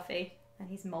super fluffy and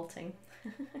he's molting.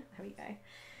 There we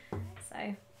go.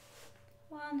 So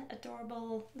 1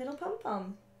 adorable little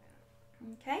pom-pom.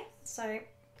 Okay, so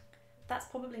that's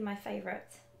probably my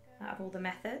favourite out of all the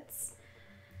methods.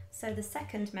 So the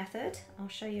second method, I'll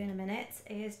show you in a minute,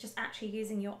 is just actually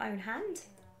using your own hand,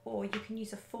 or you can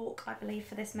use a fork, I believe,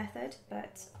 for this method,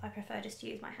 but I prefer just to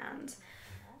use my hand.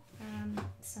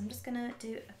 So I'm just going to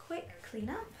do a quick clean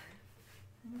up.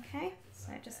 Okay,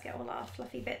 so just get all our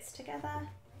fluffy bits together.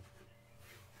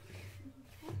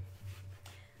 Okay.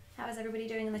 How is everybody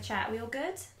doing in the chat? We all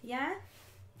good? Yeah?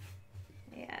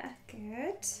 Yeah,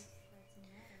 good.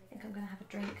 I think I'm going to have a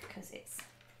drink because it's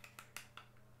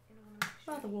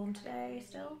rather warm today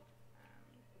still.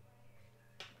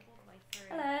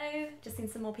 Hello, just seen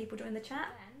some more people join the chat.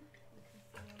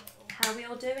 How are we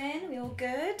all doing? We all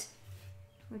good?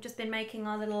 We've just been making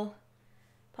our little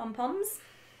pom-poms.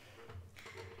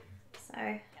 So,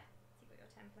 okay,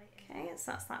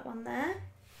 so that's that one there.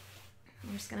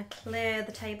 I'm just going to clear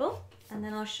the table and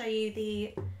then I'll show you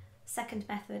the second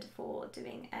method for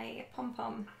doing a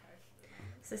pom-pom.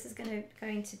 So this is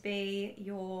going to be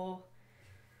your,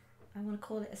 I want to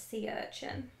call it a sea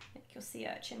urchin, like your sea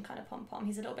urchin kind of pom-pom.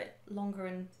 He's a little bit longer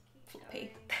and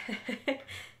floppy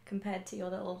compared to your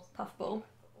little puff ball.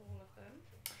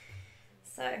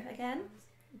 So again,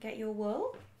 get your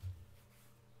wool,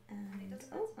 and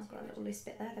oh, I've got a little loose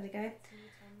bit there, there we go.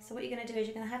 So what you're going to do is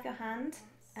you're going to have your hand,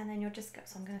 and then you're just,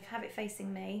 so I'm going to have it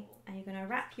facing me, and you're going to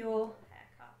wrap your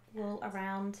wool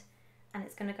around, and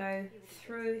it's going to go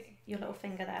through your little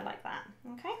finger there like that,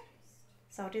 okay?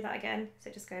 So I'll do that again, so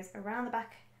it just goes around the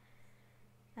back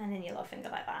and in your little finger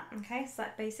like that, okay? So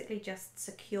that basically just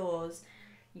secures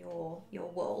your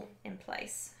wool in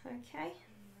place, okay?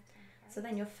 So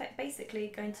then you're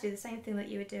basically going to do the same thing that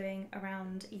you were doing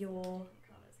around your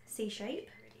C shape.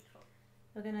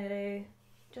 We're going to do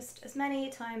just as many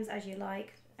times as you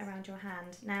like around your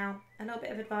hand. Now, a little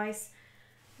bit of advice,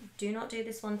 do not do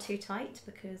this one too tight,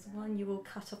 because one, you will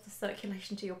cut off the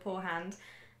circulation to your poor hand,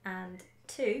 and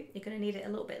two, you're going to need it a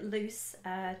little bit loose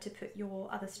to put your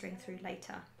other string through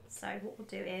later. So what we'll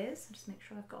do is, just make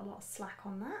sure I've got a lot of slack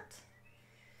on that.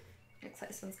 Looks like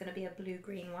this one's going to be a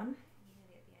blue-green one.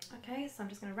 Okay, so I'm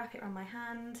just going to wrap it around my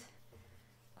hand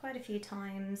quite a few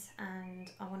times, and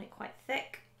I want it quite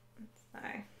thick. So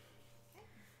I'm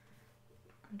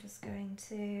just going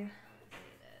to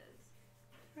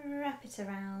wrap it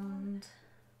around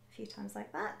a few times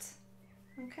like that.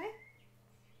 Okay.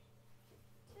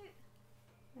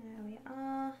 There we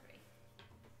are.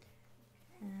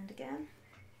 And again.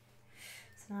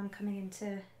 So now I'm coming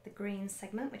into the green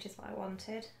segment, which is what I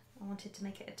wanted. I wanted to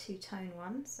make it a two-tone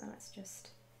one, so let's just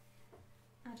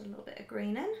add a little bit of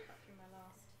green in.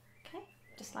 Okay,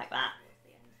 just like that.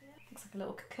 Looks like a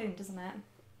little cocoon, doesn't it?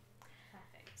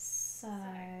 So,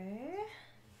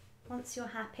 once you're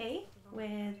happy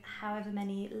with however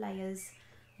many layers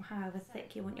or however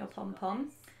thick you want your pom-pom,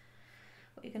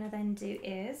 what you're going to then do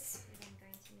is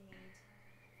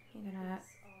you're going to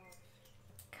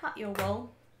cut your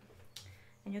wool,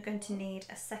 and you're going to need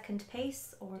a second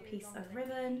piece or a piece of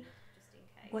ribbon,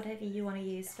 whatever you want to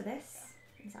use for this.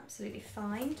 It's absolutely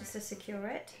fine just to secure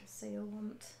it. So you'll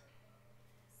want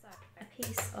a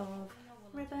piece of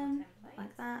ribbon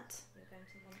like that,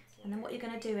 and then what you're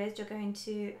going to do is you're going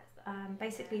to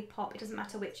basically pop, it doesn't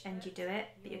matter which end you do it,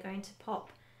 but you're going to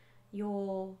pop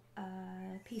your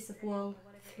piece of wool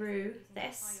through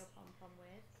this.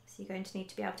 So you're going to need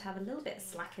to be able to have a little bit of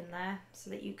slack in there so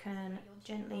that you can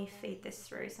gently feed this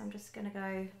through. So I'm just going to go,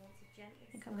 I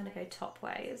think I'm going to go top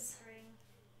ways.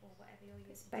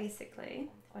 It's basically,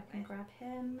 if I can grab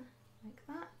him like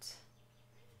that.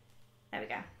 There we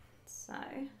go. So,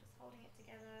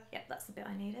 yep, that's the bit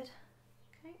I needed.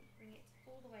 Okay.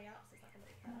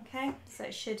 Okay, so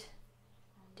it should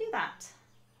do that.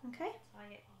 Okay.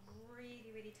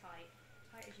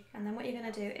 And then what you're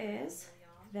going to do is,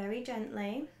 very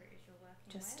gently,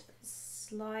 just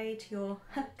slide your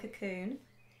cocoon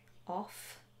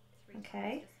off.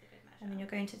 Okay. And then you're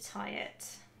going to tie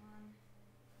it.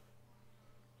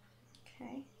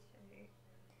 Okay,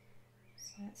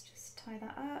 so let's just tie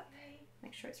that up,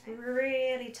 make sure it's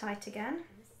really tight again,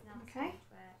 okay,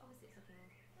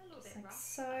 just like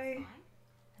so,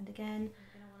 and again,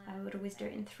 I would always do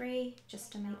it in 3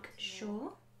 just to make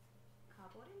sure,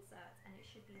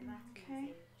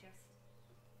 okay,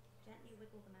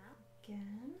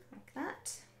 again, like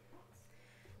that.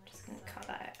 I'm just going to cut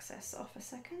that excess off a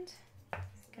second,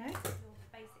 okay.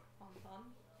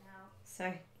 So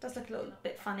it does look a little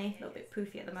bit funny, a little bit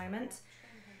poofy at the moment.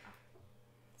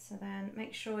 So then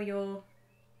make sure your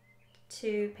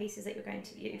 2 pieces that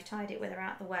you've tied it with are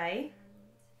out the way,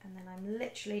 and then I'm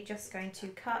literally just going to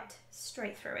cut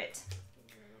straight through it.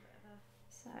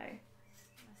 So,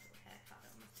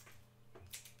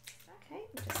 okay,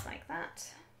 just like that.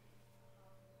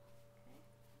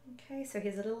 Okay, so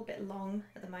he's a little bit long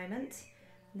at the moment,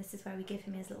 and this is where we give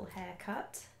him his little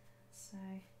haircut. So.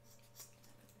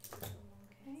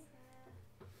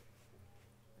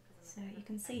 So you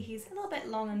can see he's a little bit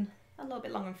long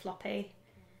and floppy.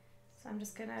 So I'm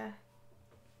just gonna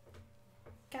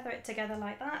gather it together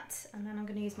like that, and then I'm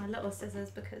gonna use my little scissors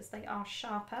because they are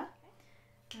sharper,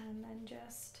 and then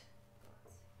just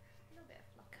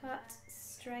cut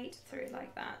straight through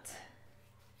like that.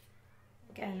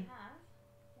 Again,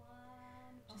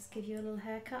 just give you a little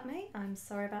haircut, mate. I'm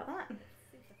sorry about that.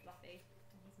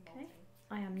 Okay,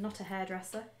 I am not a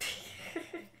hairdresser,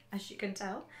 as you can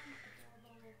tell.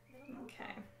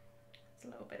 Okay, it's a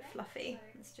little bit fluffy.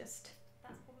 Let's just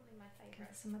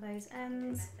get some of those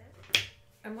ends.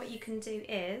 And what you can do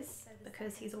is,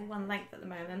 because he's all one length at the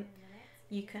moment,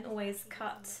 you can always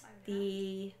cut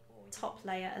the top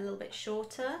layer a little bit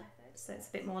shorter, so it's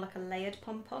a bit more like a layered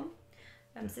pom-pom.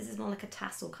 So this is more like a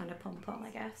tassel kind of pom-pom, I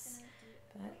guess,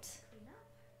 but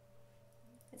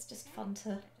it's just fun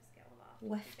to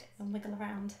weft and wiggle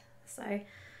around. So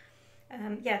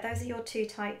yeah, those are your two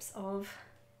types of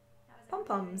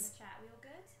pom-poms.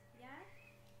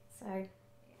 So a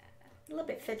little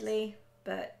bit fiddly,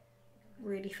 but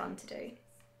really fun to do.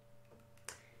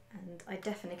 And I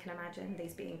definitely can imagine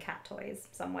these being cat toys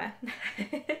somewhere.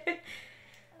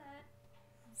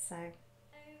 So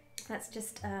let's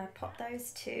just pop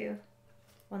those to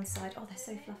one side. Oh, they're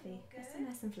so fluffy. They're so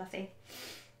nice and fluffy.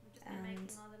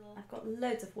 And I've got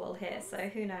loads of wool here, so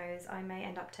who knows, I may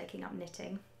end up taking up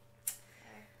knitting.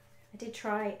 I did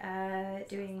try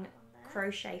doing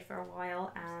crochet for a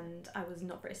while and I was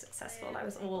not very successful. I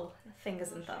was all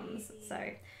fingers and thumbs, so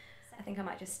I think I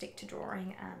might just stick to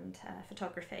drawing and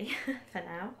photography for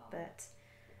now, but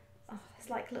oh, it's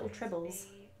like little tribbles.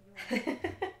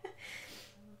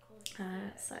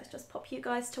 So let's just pop you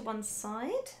guys to one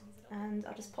side and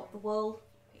I'll just pop the wool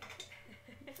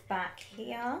back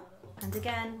here, and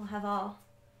again we'll have our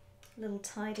little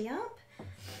tidy up.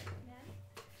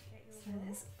 So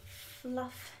there's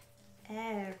fluff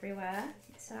everywhere,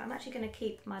 so I'm actually going to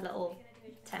keep my little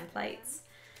templates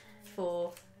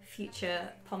for future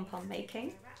pom-pom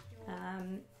making.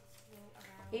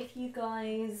 If you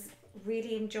guys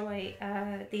really enjoy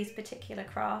these particular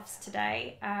crafts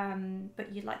today,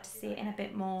 but you'd like to see it in a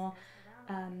bit more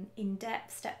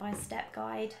in-depth, step-by-step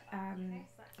guide,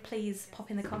 please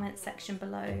pop in the comments section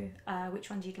below which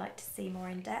ones you'd like to see more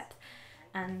in-depth,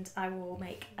 and I will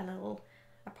make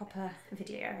a proper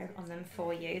video on them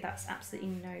for you. That's absolutely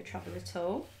no trouble at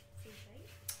all.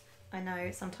 I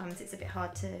know sometimes it's a bit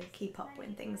hard to keep up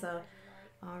when things are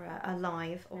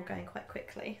live or going quite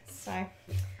quickly. So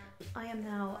I am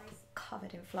now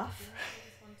covered in fluff.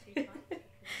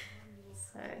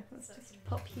 So let's just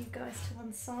pop you guys to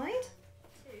one side.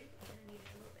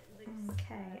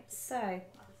 Okay, so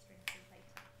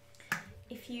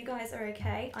if you guys are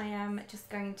okay, I am just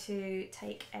going to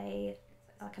take a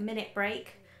minute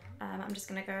break. I'm just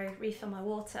going to go refill my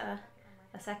water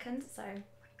a second, so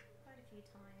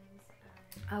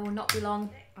I will not be long.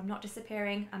 I'm not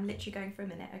disappearing, I'm literally going for a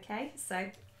minute, okay? So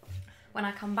when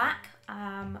I come back,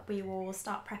 we will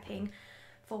start prepping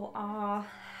for our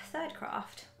third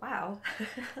craft. Wow,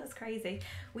 that's crazy.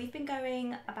 We've been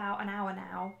going about an hour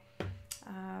now.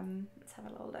 Let's have a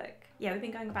little look. Yeah, we've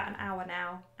been going about an hour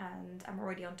now and I'm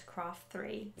already on to craft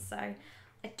 3. So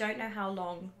I don't know how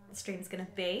long the stream's going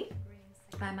to be.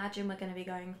 I imagine we're going to be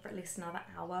going for at least another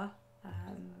hour,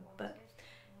 but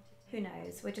who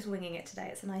knows, we're just winging it today.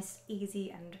 It's a nice,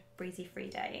 easy and breezy free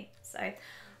day. So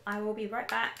I will be right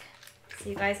back.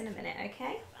 See you guys in a minute,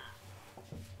 okay?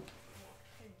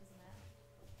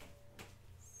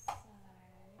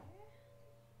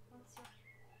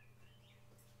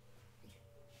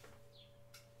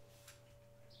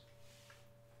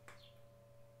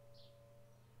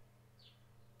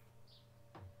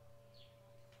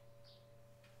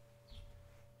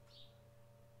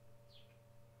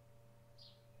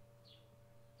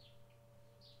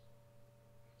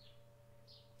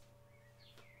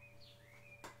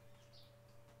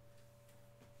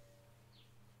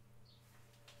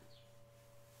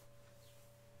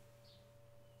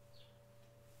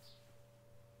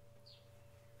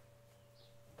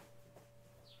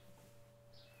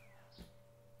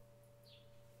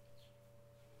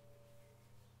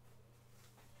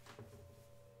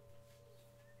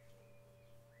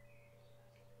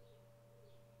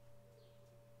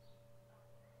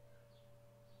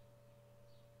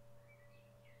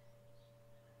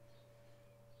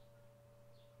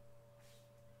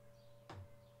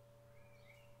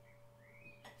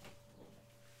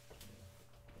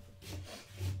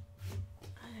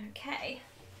 Okay,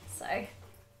 so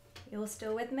you're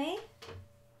still with me?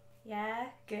 Yeah,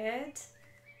 good.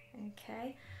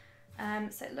 Okay,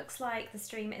 so it looks like the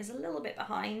stream is a little bit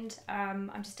behind.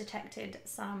 I've just detected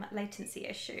some latency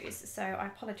issues, so I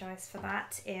apologise for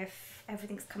that if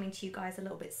everything's coming to you guys a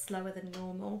little bit slower than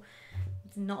normal.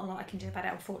 There's not a lot I can do about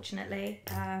it, unfortunately,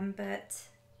 but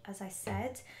as I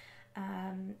said,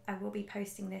 I will be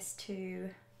posting this to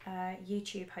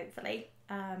YouTube, hopefully,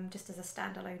 just as a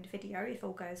standalone video if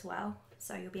all goes well,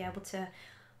 so you'll be able to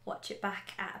watch it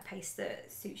back at a pace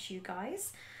that suits you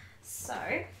guys. So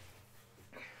I'm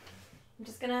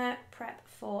just gonna prep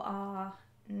for our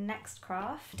next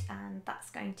craft, and that's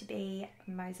going to be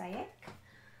mosaic.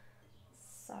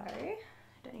 So I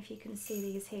don't know if you can see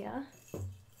these here.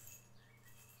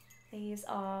 These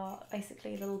are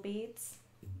basically little beads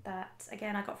that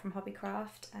again I got from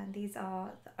Hobbycraft, and these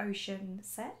are the ocean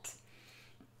set.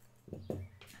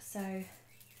 So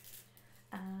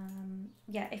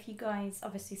yeah, if you guys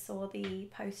obviously saw the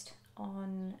post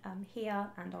on here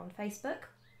and on Facebook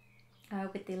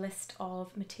with the list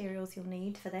of materials you'll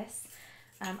need for this,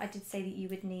 I did say that you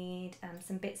would need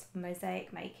some bits of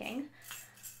mosaic making.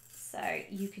 So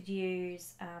you could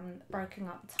use broken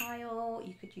up tile,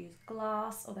 you could use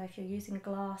glass, although if you're using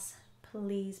glass,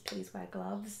 please wear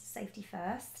gloves, safety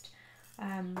first.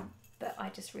 But I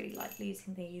just really like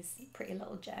using these pretty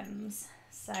little gems.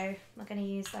 So I'm going to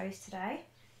use those today.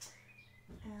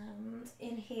 And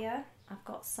in here I've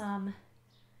got some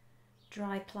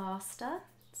dry plaster.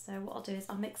 So what I'll do is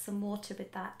I'll mix some water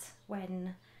with that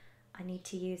when I need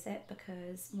to use it,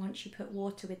 because once you put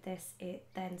water with this, it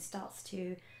then starts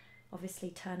to obviously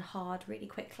turn hard really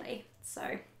quickly.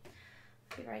 So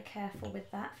be very careful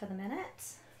with that for the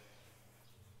minute.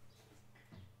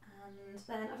 And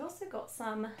then I've also got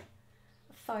some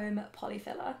foam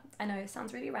polyfiller. I know it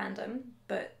sounds really random,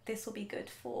 but this will be good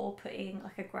for putting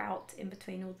like a grout in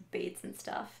between all the beads and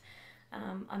stuff.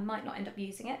 I might not end up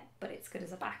using it, but it's good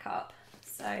as a backup.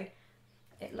 So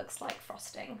it looks like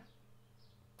frosting.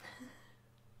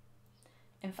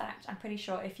 In fact, I'm pretty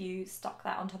sure if you stuck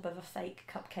that on top of a fake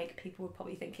cupcake, people would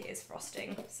probably think it is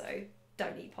frosting, so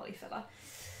don't eat polyfiller.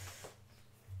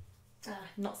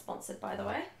 Not sponsored, by the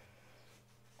way.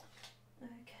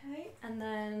 Okay, and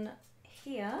then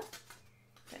here,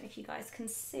 I don't know if you guys can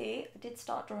see, I did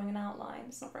start drawing an outline.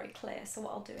 It's not very clear, so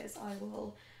what I'll do is I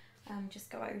will just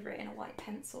go over it in a white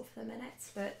pencil for the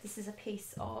minute. But this is a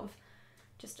piece of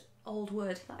just old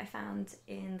wood that I found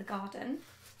in the garden.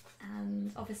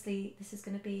 And obviously this is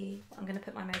going to be what I'm going to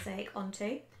put my mosaic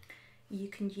onto. You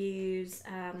can use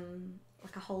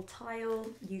like a whole tile,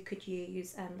 you could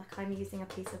use like I'm using a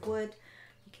piece of wood,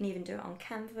 you can even do it on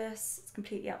canvas, it's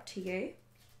completely up to you.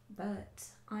 But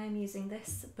I am using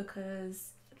this because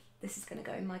this is going to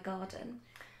go in my garden.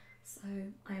 So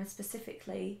I am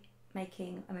specifically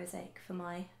making a mosaic for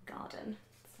my garden.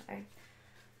 So I'm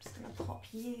just going to pop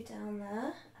you down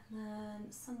there, and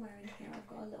then somewhere in here I've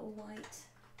got a little white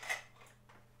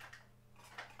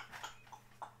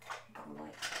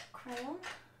crayon.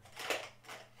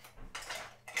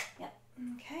 Yep,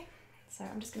 okay. So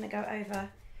I'm just going to go over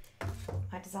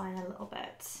my design a little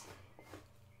bit.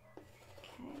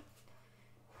 Okay.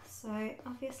 So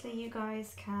obviously you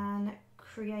guys can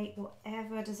create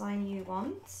whatever design you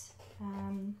want.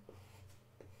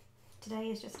 Today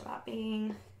is just about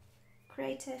being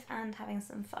creative and having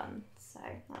some fun, so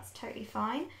that's totally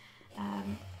fine.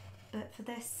 But for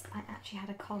this, I actually had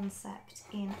a concept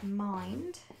in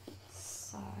mind.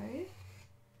 So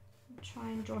I'll try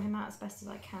and draw him out as best as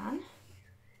I can.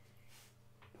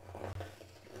 Okay.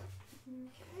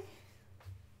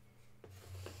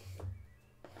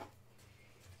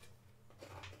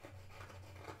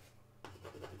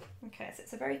 Okay, so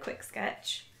it's a very quick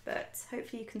sketch, but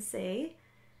hopefully you can see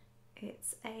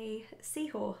it's a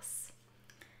seahorse.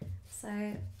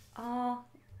 So our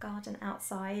garden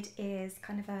outside is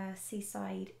kind of a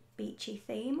seaside beachy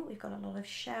theme. We've got a lot of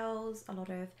shells, a lot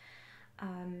of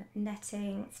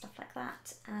netting, stuff like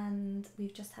that, and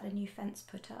we've just had a new fence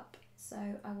put up, so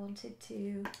I wanted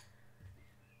to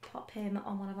pop him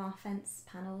on one of our fence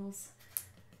panels,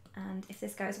 and if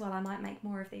this goes well I might make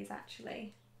more of these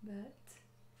actually, but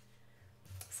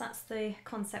so that's the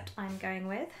concept I'm going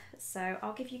with. So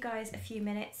I'll give you guys a few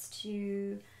minutes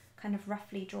to kind of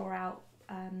roughly draw out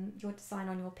your design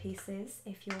on your pieces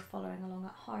if you're following along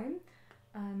at home.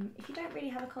 If you don't really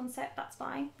have a concept, that's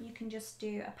fine. You can just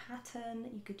do a pattern,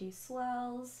 you could do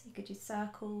swirls, you could do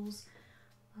circles,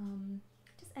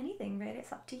 just anything really,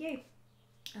 it's up to you.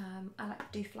 I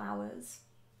like to do flowers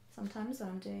sometimes when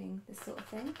I'm doing this sort of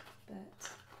thing, but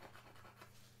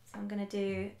so I'm going to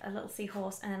do a little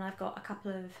seahorse, and then I've got a couple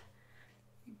of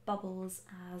bubbles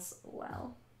as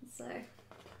well. So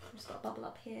I've just got a bubble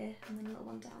up here and then a little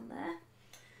one down there.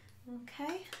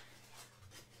 Okay.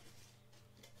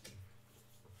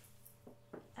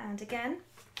 And again,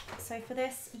 so for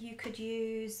this you could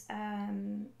use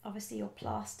obviously your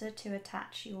plaster to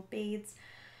attach your beads.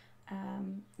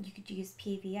 You could use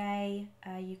PVA,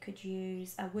 you could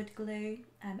use a wood glue,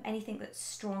 anything that's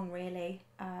strong really.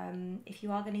 If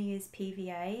you are going to use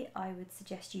PVA, I would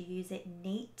suggest you use it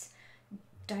neat.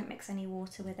 Don't mix any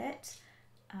water with it,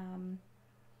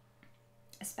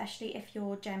 especially if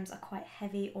your gems are quite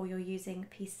heavy or you're using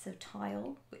pieces of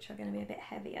tile which are going to be a bit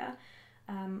heavier.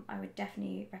 I would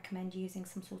definitely recommend using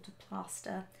some sort of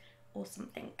plaster or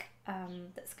something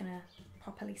that's going to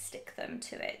properly stick them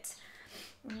to it.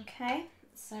 Okay,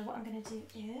 so what I'm going to do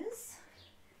is,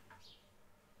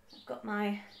 I've got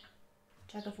my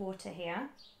jug of water here,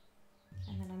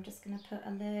 and then I'm just going to put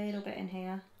a little bit in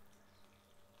here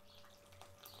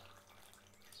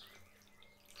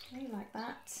Okay, like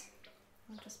that.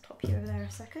 I'll just pop you over there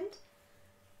a second.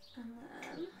 And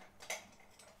then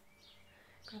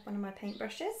grab one of my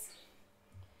paintbrushes.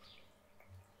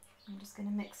 I'm just going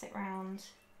to mix it round.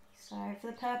 So for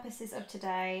the purposes of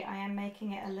today, I am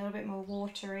making it a little bit more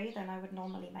watery than I would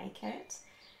normally make it,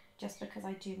 just because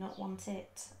I do not want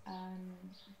it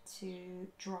to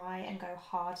dry and go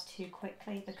hard too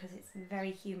quickly, because it's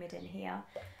very humid in here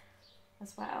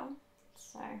as well.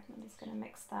 So I'm just going to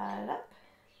mix that up.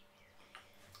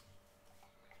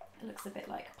 It looks a bit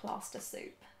like plaster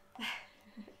soup. So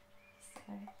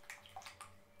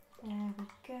there we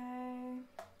go.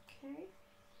 Okay.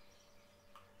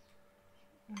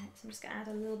 Right, so I'm just going to add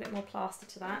a little bit more plaster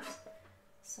to that.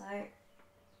 So,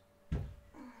 okay,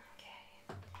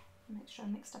 make sure I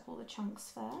mixed up all the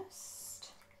chunks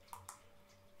first.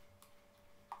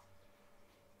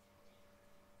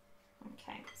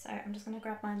 Okay, so I'm just going to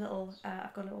grab my little,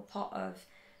 I've got a little pot of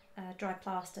dry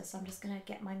plaster, so I'm just going to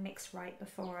get my mix right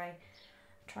before I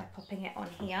try popping it on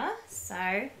here. So,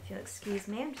 if you'll excuse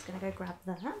me, I'm just going to go grab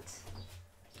that.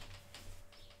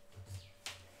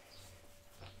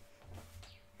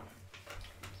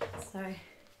 So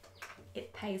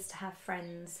it pays to have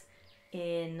friends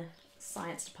in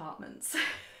science departments.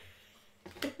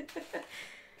 So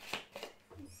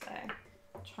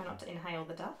try not to inhale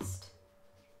the dust.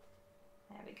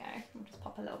 There we go. I'll just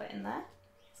pop a little bit in there.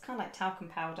 It's kind of like talcum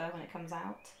powder when it comes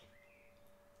out.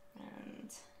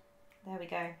 And there we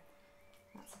go.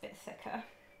 That's a bit thicker.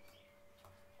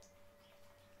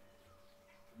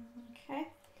 Okay.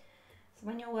 So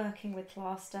when you're working with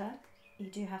plaster, you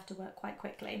do have to work quite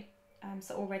quickly.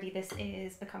 So already this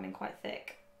is becoming quite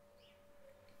thick.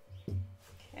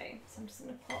 Okay, so I'm just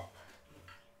going to pop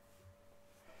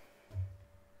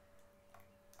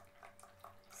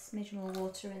a smidge more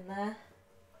water in there.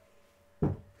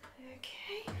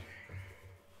 Okay.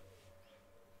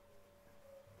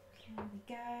 There we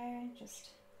go, just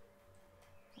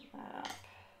put that up.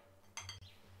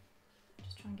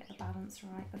 Just try and get the balance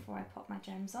right before I pop my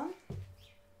gems on.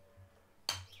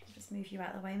 I'll just move you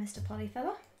out of the way, Mr.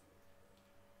 Polyfiller.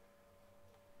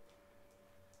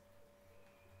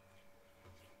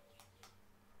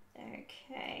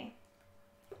 Okay,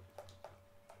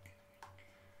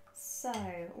 so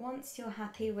once you're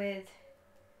happy with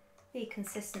the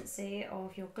consistency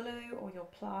of your glue or your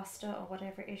plaster or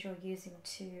whatever it is you're using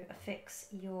to affix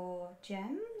your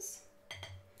gems,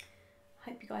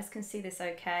 I hope you guys can see this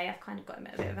okay. I've kind of got him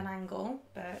at a bit of an angle,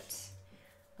 but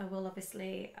I will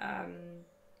obviously have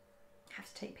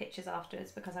to take pictures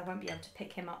afterwards, because I won't be able to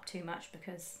pick him up too much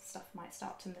because stuff might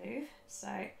start to move.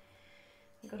 So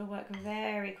you've got to work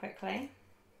very quickly.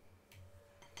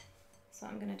 So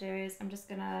what I'm going to do is I'm just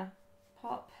going to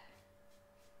pop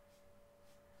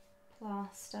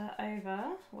plaster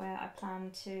over where I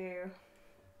plan to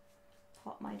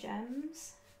pop my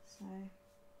gems. So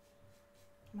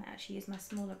I might actually use my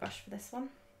smaller brush for this one.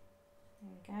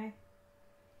 There we go.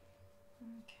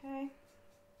 Okay.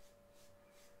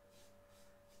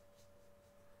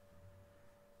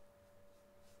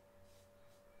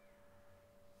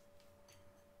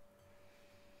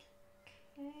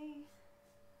 Okay,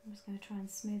 I'm just going to try and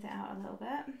smooth it out a little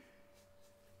bit.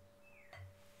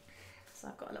 So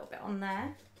I've got a little bit on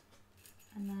there,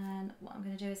 and then what I'm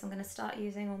going to do is I'm going to start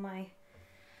using all my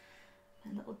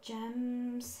little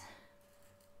gems,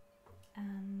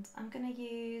 and I'm going to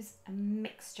use a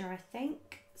mixture, I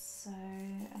think. So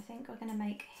I think we're going to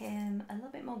make him a little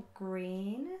bit more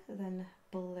green than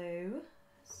blue.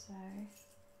 So I'm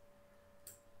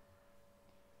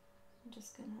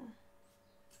just going to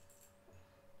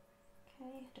do a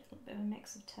little bit of a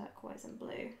mix of turquoise and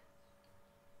blue.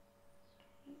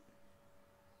 Okay.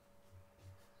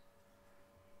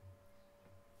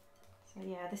 So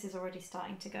yeah, this is already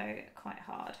starting to go quite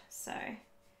hard, so I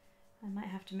might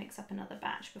have to mix up another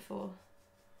batch before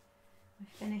I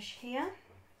finish here.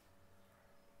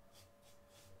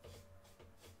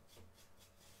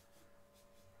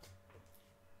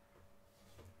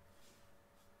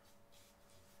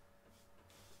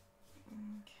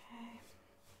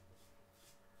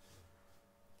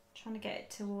 Trying to get it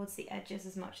towards the edges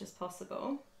as much as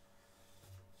possible.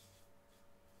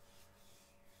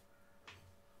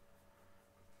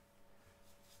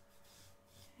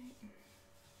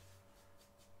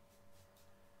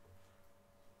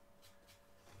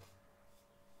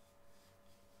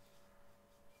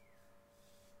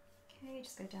 Okay,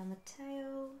 just go down the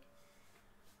tail.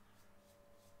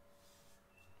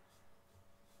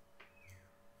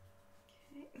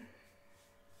 Okay.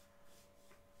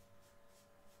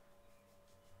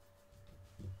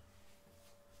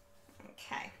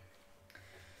 Okay,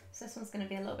 So this one's going to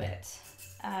be a little bit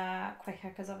quicker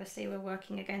because obviously we're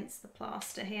working against the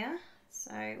plaster here.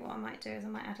 So what I might do is I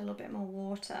might add a little bit more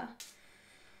water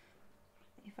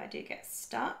if I do get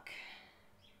stuck.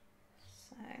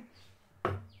 So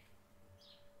what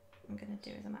I'm going to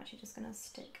do is I'm actually just going to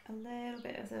stick a little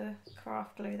bit of the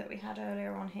craft glue that we had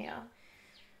earlier on here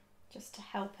just to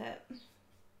help it. I'm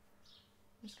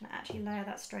just going to actually layer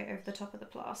that straight over the top of the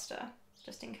plaster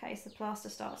just in case the plaster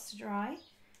starts to dry.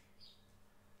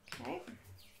 Okay.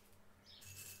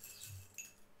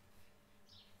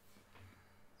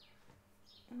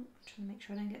 Oh, I'm trying to make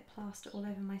sure I don't get plaster all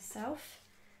over myself,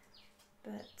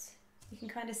 but you can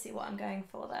kind of see what I'm going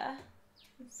for there.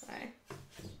 So there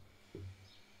we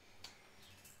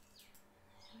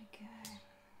go.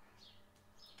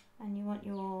 And you want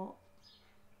your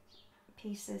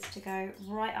pieces to go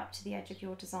right up to the edge of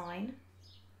your design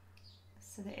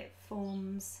so that it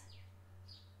forms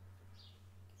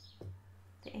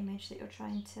the image that you're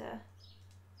trying to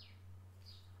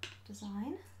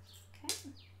design. Okay.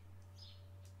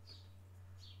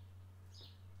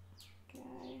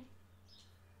 Go.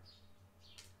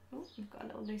 Oh, we've got a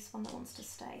little loose one that wants to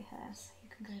stay here, so you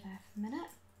can go there for a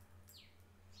minute.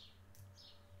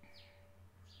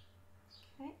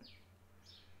 Okay.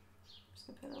 Just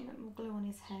gonna put a little bit more glue on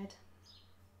his head.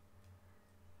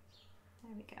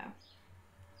 There we go.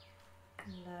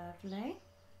 Lovely.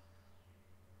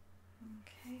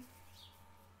 Okay.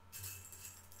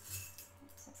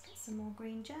 Let's get some more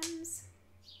green gems.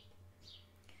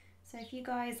 So if you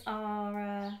guys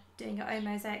are doing your own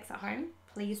mosaics at home,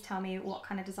 please tell me what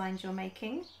kind of designs you're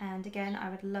making. And again, I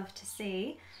would love to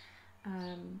see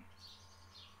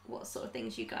what sort of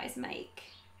things you guys make.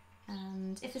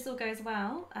 And if this all goes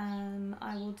well,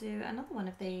 I will do another one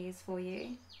of these for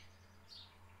you.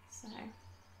 So, okay,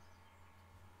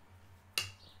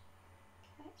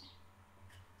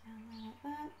 down like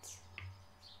that.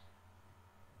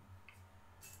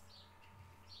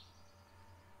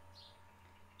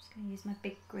 Just going to use my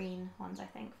big green ones, I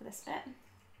think, for this bit.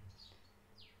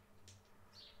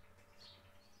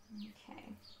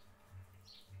 Okay.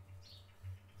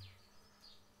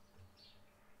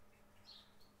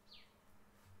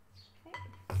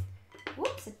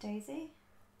 Whoops, a daisy.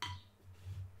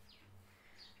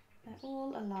 They're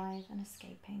all alive and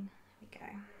escaping.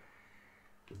 There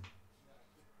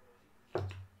we go.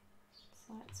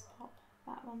 So let's pop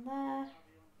that one there.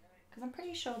 Because I'm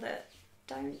pretty sure that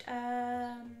don't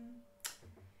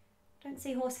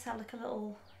seahorses have like a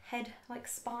little head like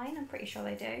spine? I'm pretty sure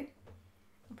they do. I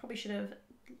probably should have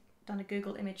done a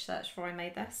Google image search before I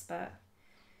made this, but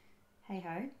hey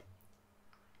ho.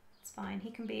 It's fine.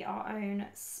 He can be our own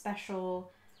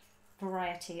special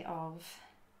variety of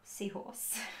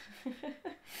seahorse. Yeah.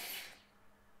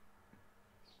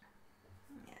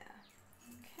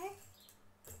 Okay.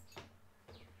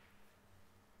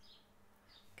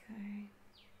 Okay.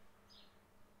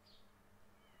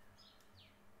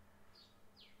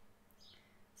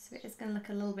 So it is going to look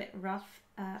a little bit rough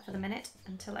for the minute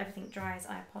until everything dries.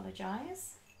 I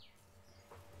apologise.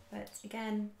 But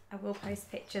again, I will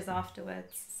post pictures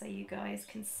afterwards so you guys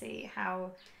can see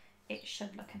how it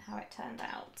should look and how it turned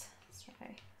out. So,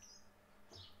 okay.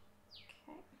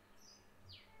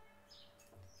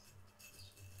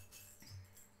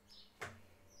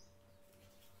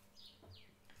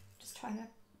 Just trying to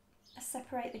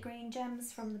separate the green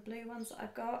gems from the blue ones that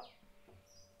I've got.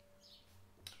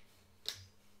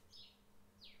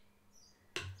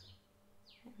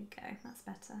 There we go, that's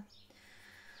better.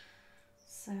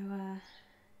 So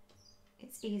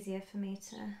it's easier for me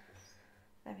to,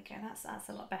 there we go, that's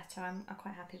a lot better. I'm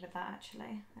quite happy with that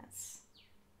actually. Let's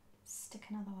stick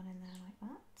another one in there like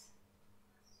that.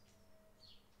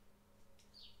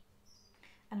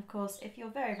 And of course, if you're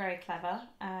very, very clever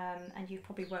and you've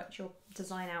probably worked your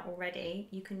design out already,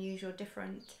 you can use your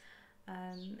different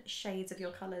shades of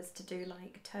your colours to do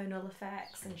like tonal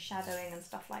effects and shadowing and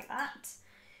stuff like that.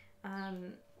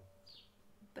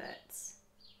 But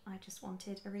I just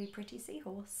wanted a really pretty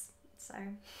seahorse, so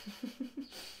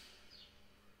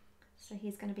so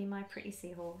he's going to be my pretty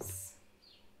seahorse.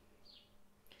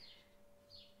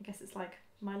 I guess it's like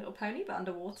My Little Pony but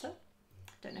underwater.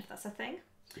 Don't know if that's a thing.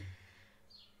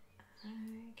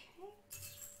 Okay.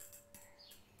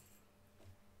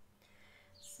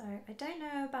 So I don't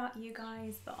know about you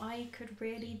guys, but I could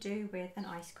really do with an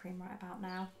ice cream right about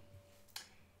now.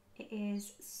 It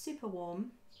is super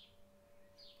warm.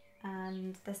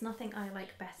 And there's nothing I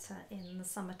like better in the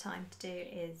summertime to do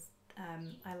is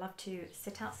I love to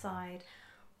sit outside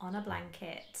on a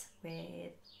blanket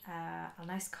with a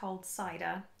nice cold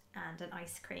cider and an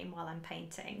ice cream while I'm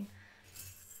painting.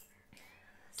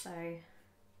 So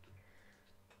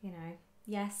you know,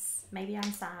 yes, maybe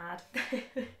I'm sad,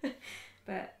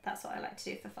 but that's what I like to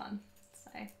do for fun. So,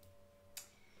 okay.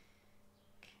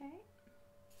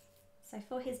 So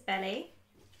for his belly,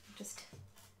 just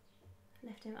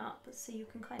lift him up so you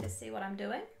can kind of see what I'm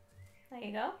doing. There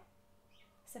you go.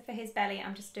 So for his belly,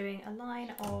 I'm just doing a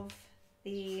line of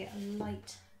the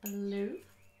light blue.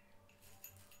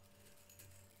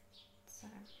 So,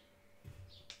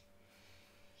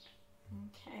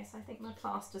 okay, so I think my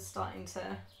plaster's starting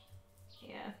to,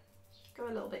 yeah, go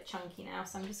a little bit chunky now.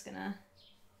 So I'm just gonna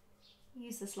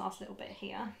use this last little bit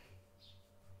here,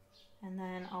 and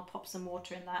then I'll pop some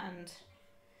water in that and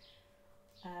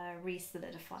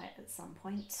re-solidify it at some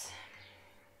point.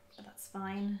 But that's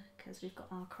fine because we've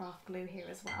got our craft glue here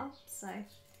as well. So, okay.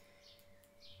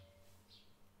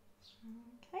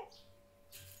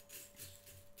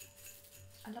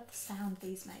 I love the sound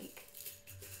these make.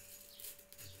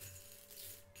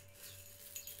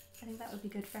 I think that would be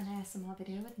good for an ASMR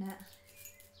video, wouldn't it?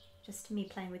 Just me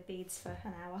playing with beads for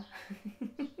an hour.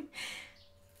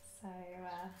 So,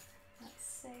 let's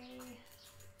see.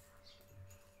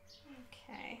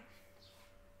 Okay.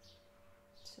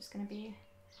 It's just going to be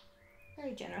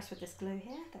very generous with this glue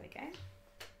here. There we go.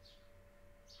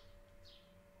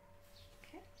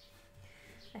 Okay.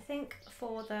 I think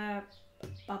for the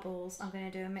bubbles, I'm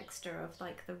going to do a mixture of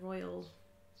like the royal,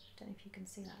 I don't know if you can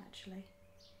see that actually,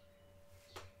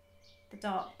 the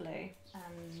dark blue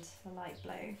and the light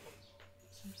blue.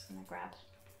 So I'm just going to grab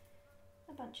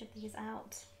a bunch of these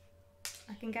out.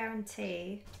 I can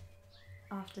guarantee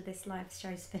after this live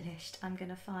show's finished, I'm going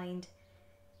to find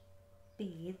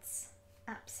beads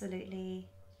absolutely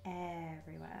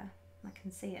everywhere. I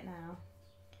can see it now.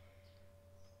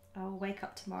 I'll wake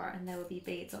up tomorrow and there will be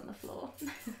beads on the floor.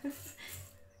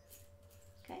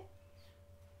 Okay.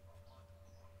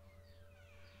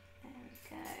 There we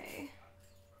go.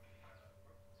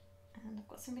 And I've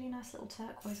got some really nice little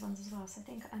turquoise ones as well, so I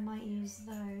think I might use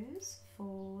those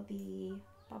for the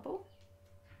bubble.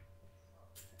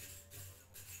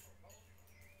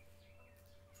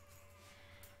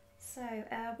 So,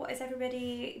 what is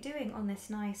everybody doing on this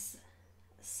nice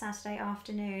Saturday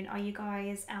afternoon? Are you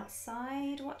guys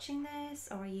outside watching this,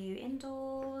 or are you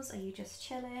indoors? Are you just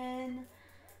chilling?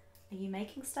 Are you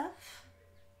making stuff?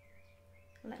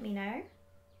 Let me know.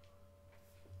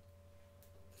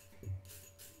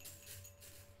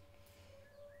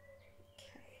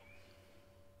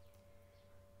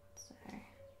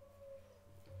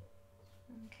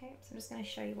 Okay, so I'm just going to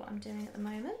show you what I'm doing at the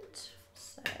moment.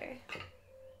 So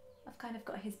I've kind of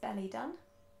got his belly done.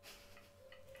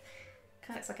 Kind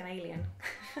of looks like an alien.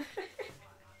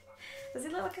 Does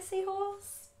it look like a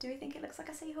seahorse? Do we think it looks like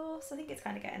a seahorse? I think it's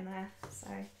kind of getting there. So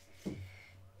I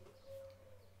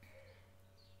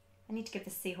need to give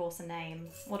this seahorse a name.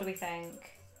 What do we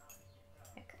think?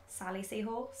 Like Sally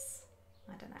Seahorse?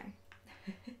 I don't know.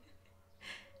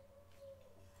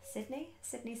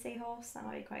 Sydney Seahorse? That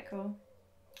might be quite cool.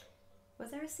 Was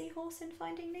there a seahorse in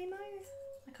Finding Nemo?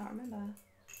 I can't remember.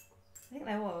 I think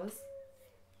there was.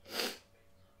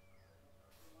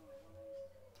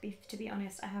 To be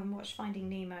honest, I haven't watched Finding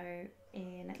Nemo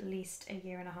in at least a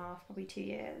year and a half, probably 2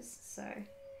 years, so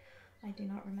I do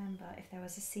not remember if there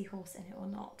was a seahorse in it or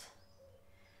not,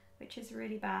 which is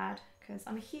really bad because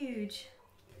I'm a huge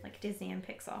like Disney and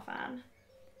Pixar fan.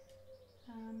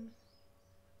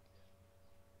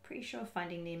 Pretty sure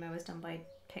Finding Nemo was done by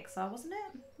Pixar, wasn't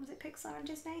it? Was it Pixar and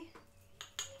Disney?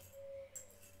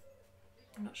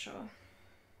 I'm not sure.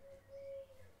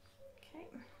 Okay.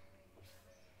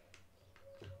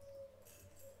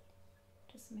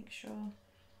 Just make sure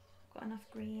I've got enough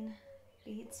green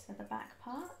beads for the back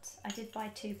part. I did buy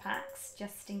 2 packs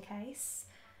just in case,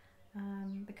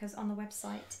 because on the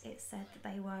website it said that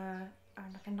they were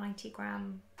like a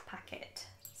 90-gram packet,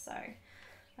 so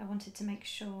I wanted to make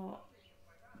sure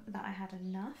that I had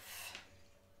enough.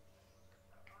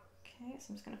 Okay, so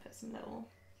I'm just going to put some little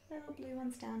blue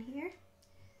ones down here,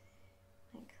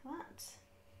 like that.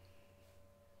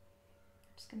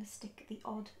 I'm just going to stick the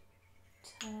odd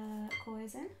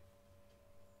turquoise in.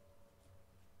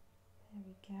 There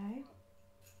we go.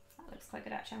 That looks quite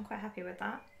good actually, I'm quite happy with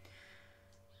that.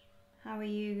 How are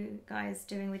you guys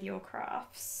doing with your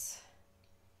crafts?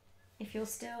 If you're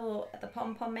still at the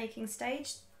pom-pom making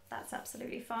stage, that's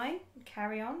absolutely fine.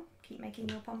 Carry on, keep making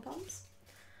your pom-poms.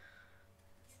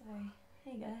 So,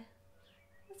 there you go.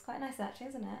 That's quite nice actually,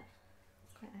 isn't it?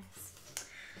 It's quite nice.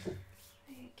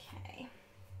 Okay.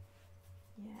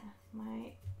 Yeah,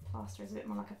 my plaster is a bit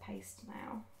more like a paste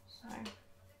now, so I'll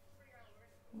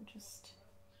just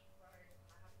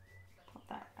pop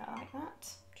that out like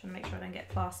that. Trying to make sure I don't get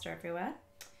plaster everywhere.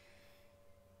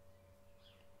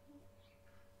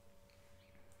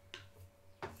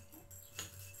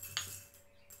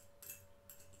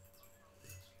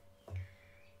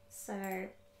 So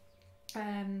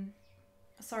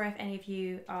sorry if any of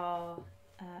you are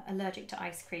allergic to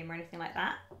ice cream or anything like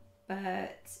that,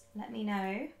 but let me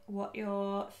know what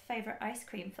your favourite ice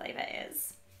cream flavour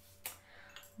is.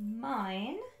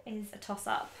 Mine is a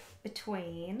toss-up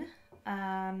between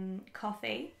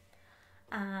coffee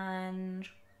and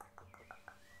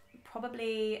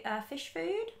probably Fish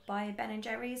Food by Ben &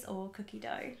 Jerry's or Cookie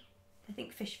Dough. I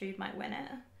think Fish Food might win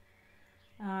it.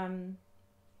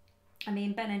 I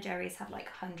mean, Ben & Jerry's have like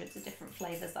hundreds of different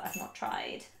flavours that I've not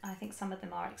tried. I think some of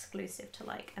them are exclusive to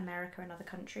like America and other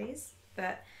countries.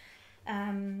 But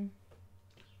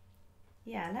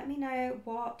yeah, let me know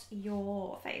what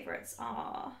your favourites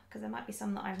are, because there might be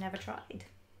some that I've never tried.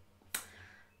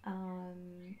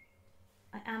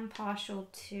 I am partial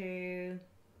to,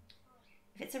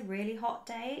 if it's a really hot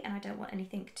day and I don't want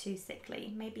anything too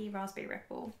sickly, maybe Raspberry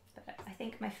Ripple. But I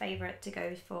think my favourite to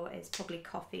go for is probably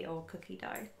coffee or cookie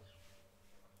dough,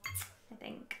 I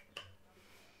think.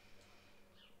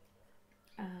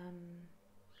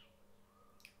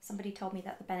 Somebody told me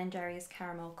that the Ben & Jerry's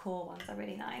caramel core ones are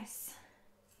really nice.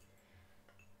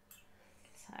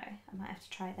 So I might have to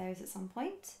try those at some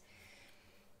point.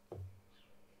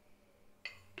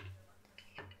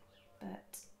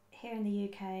 But here in the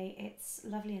UK, it's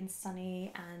lovely and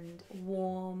sunny and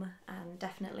warm and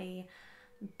definitely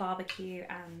barbecue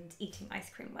and eating ice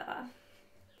cream weather.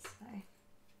 So,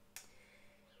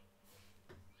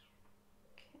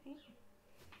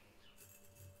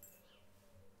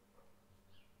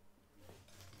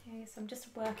 okay, so I'm just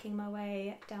working my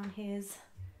way down his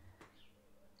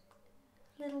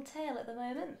little tail at the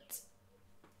moment.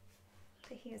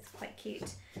 But he is quite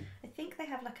cute. I think they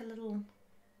have like a little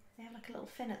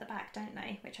fin at the back, don't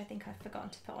they? Which I think I've forgotten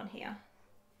to put on here.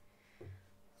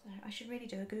 So I should really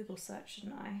do a Google search,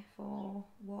 shouldn't I, for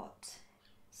what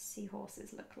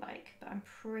seahorses look like. But I'm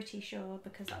pretty sure,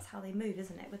 because that's how they move,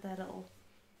 isn't it, with their little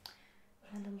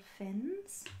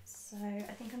fins. So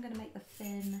I think I'm going to make the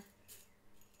fin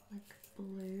like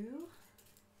blue,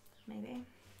 maybe.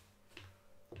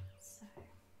 So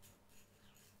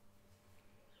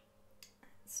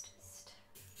let's just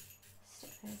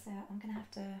stick those there. I'm going to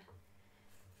have to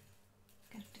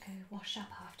go wash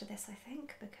up after this, I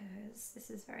think, because this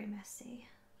is very messy.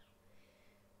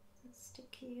 Let's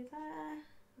stick you there.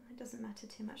 It doesn't matter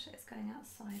too much that it's going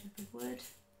outside of the wood.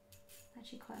 I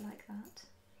actually quite like that.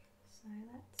 So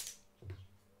let's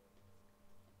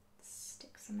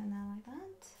stick some in there like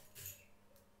that.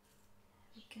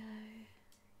 There we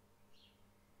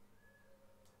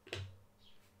go.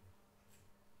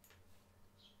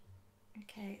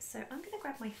 Okay, so I'm going to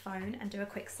grab my phone and do a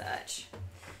quick search.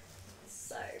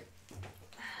 So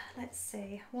let's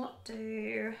see, what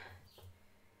do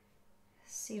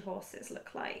seahorses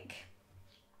look like?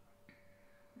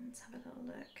 Let's have a little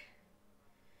look.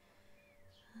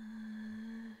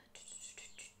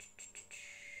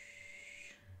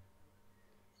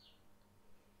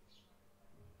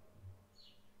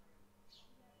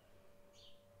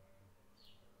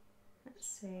 Let's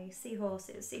see,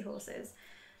 seahorses.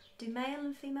 Do male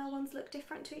and female ones look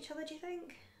different to each other, do you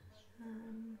think?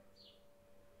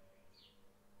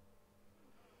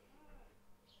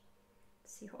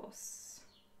 Seahorse.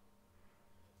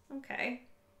 Okay.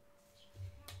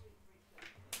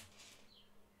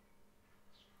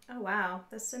 Oh wow,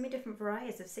 there's so many different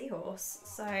varieties of seahorse.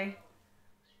 So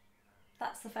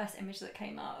that's the first image that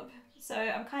came up. So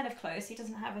I'm kind of close. He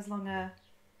doesn't have as long a,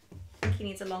 I think he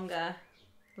needs a longer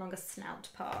snout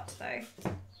part though.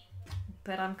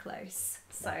 But I'm close.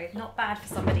 So not bad for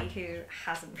somebody who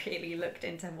hasn't really looked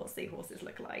into what seahorses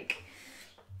look like.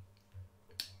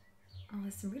 Oh,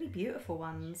 there's some really beautiful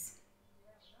ones.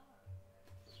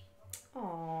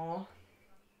 Aww.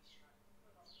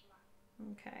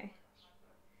 Okay.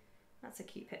 That's a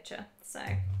cute picture. So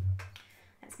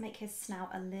let's make his snout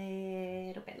a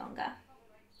little bit longer.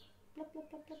 Blub, blub,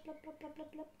 blub, blub, blub, blub, blub,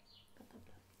 blub, blub.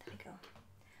 There we go.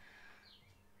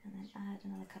 And then add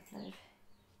another couple of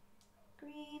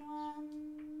green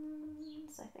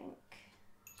ones, I think.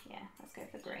 Yeah, let's go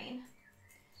for green.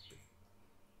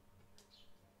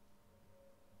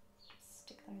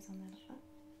 Stick those on there like that.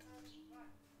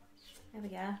 There we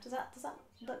go. Does that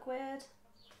look weird?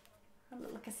 I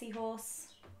look like a seahorse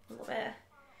a little bit.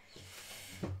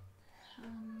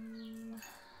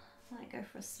 Might go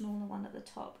for a smaller one at the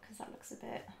top because that looks a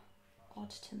bit odd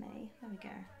to me. There we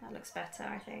go. That looks better,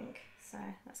 I think. So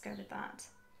let's go with that.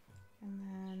 And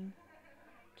then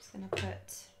I'm just going to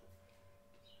put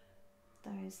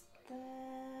those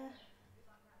there.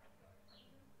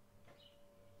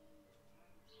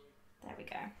 There we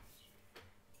go.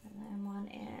 And then one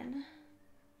in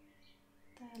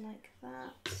there like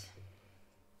that.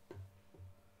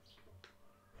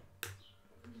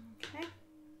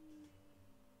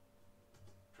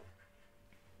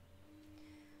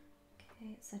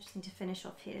 so I just need to finish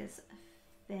off his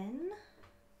fin,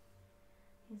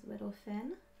 his little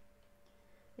fin.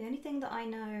 The only thing that I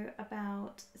know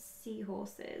about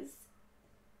seahorses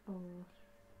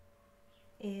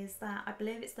is that I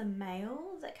believe it's the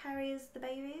male that carries the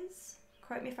babies.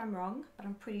 Quote me if I'm wrong, but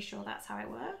I'm pretty sure that's how it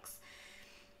works.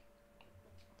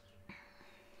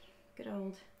 Good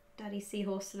old Daddy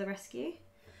Seahorse to the rescue.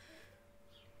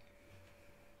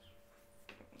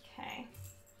 Okay,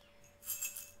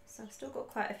 so I've still got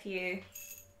quite a few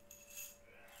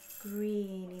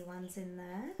greeny ones in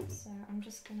there, so I'm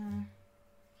just gonna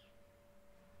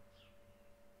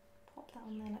pop that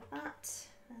on there like that,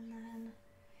 and then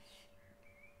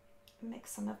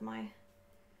mix some of my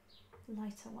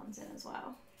lighter ones in as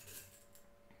well.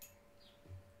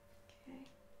 Okay.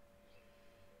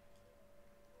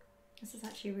 This is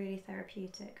actually really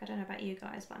therapeutic. I don't know about you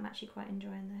guys, but I'm actually quite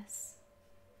enjoying this.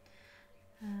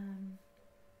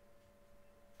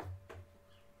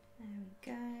 There we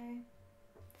go.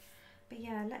 But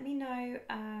yeah, let me know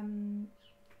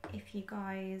if you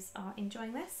guys are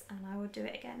enjoying this, and I will do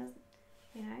it again, as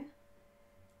you know.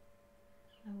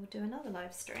 I will do another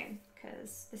live stream,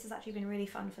 because this has actually been really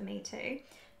fun for me too,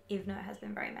 even though it has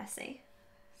been very messy.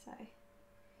 So, okay,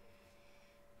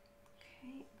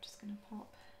 I'm just going to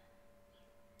pop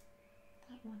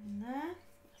that one in there.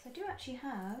 So I do actually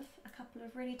have a couple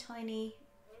of really tiny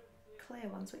clear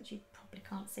ones, which you probably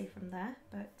can't see from there,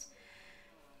 but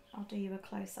I'll do you a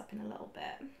close-up in a little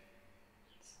bit.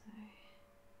 So,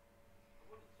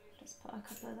 just put a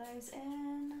couple of those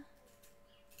in.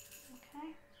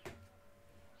 Okay.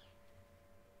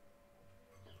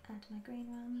 Add my green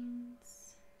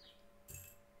ones.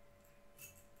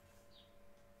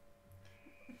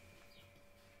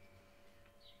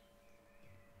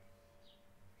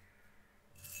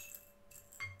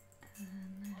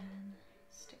 And then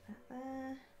stick that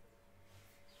there.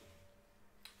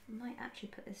 I might actually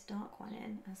put this dark one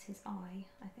in as his eye,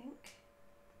 I think.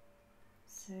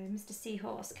 So Mr.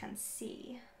 Seahorse can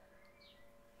see.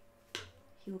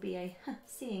 He will be a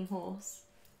seeing horse.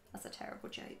 That's a terrible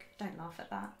joke. Don't laugh at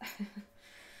that.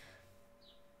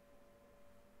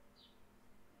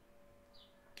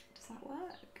 Does that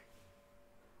work?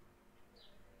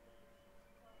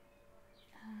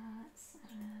 Let's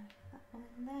add that one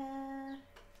in there.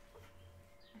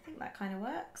 I think that kind of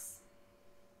works.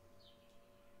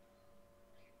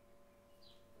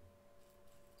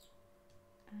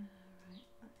 Right,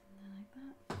 that in there like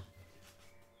that.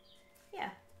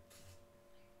 Yeah.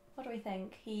 What do we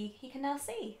think? He can now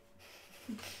see.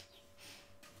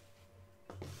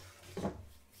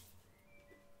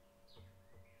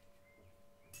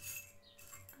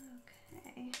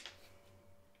 Okay.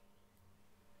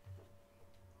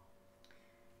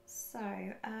 So,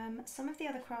 some of the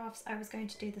other crafts I was going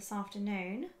to do this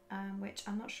afternoon, which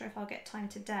I'm not sure if I'll get time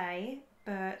today,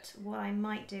 but what I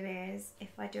might do is,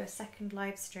 if I do a second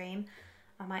live stream,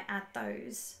 I might add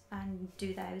those and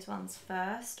do those ones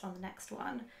first on the next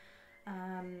one.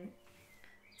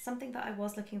 Something that I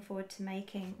was looking forward to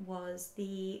making was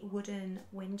the wooden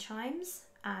wind chimes,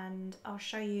 and I'll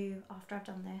show you after I've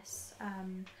done this.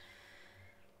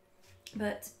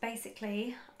 But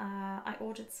basically, I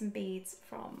ordered some beads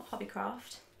from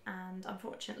Hobbycraft, and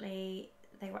unfortunately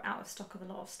they were out of stock of a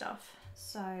lot of stuff.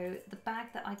 So the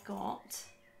bag that I got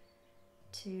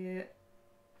to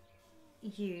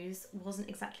use wasn't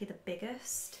exactly the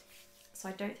biggest, so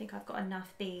I don't think I've got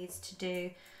enough beads to do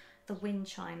the wind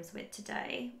chimes with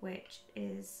today, which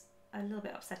is a little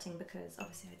bit upsetting because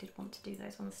obviously I did want to do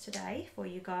those ones today for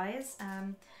you guys.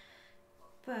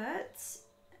 But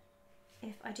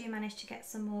if I do manage to get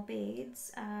some more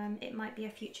beads, it might be a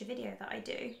future video that I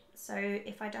do. So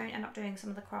if I don't end up doing some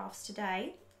of the crafts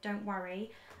today, don't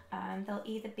worry. They'll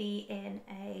either be in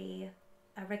a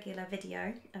regular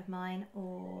video of mine,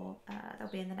 or they'll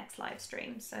be in the next live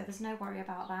stream. So there's no worry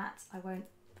about that. I won't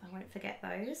forget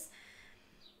those.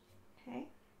 Okay.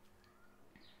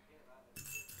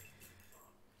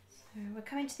 So we're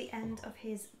coming to the end of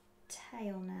his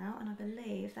tail now, and I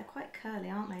believe they're quite curly,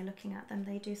 aren't they? Looking at them,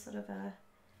 they do sort of a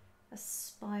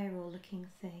spiral looking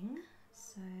thing.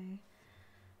 So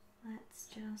let's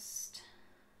just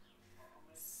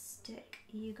stick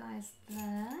you guys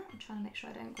there. I'm trying to make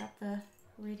sure I don't grab the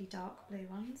really dark blue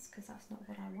ones, because that's not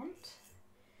what I want.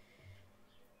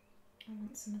 I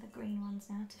want some of the green ones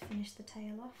now to finish the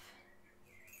tail off.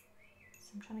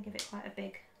 So I'm trying to give it quite a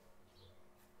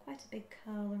big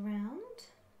curl around.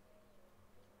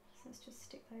 So let's just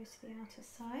stick those to the outer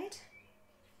side.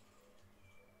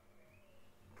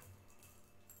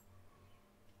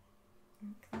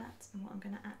 Like that. And what I'm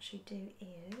going to actually do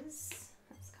is,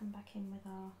 let's come back in with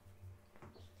our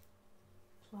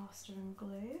plaster and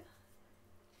glue,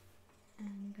 and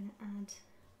I'm going to add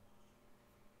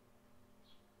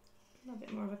a little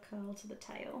bit more of a curl to the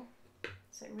tail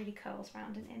so it really curls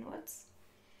round and inwards,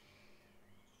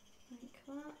 like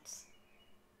that,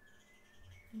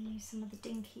 and use some of the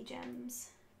dinky gems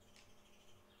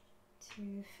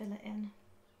to fill it in.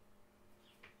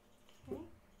 Okay.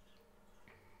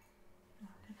 Now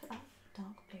I'm going to put that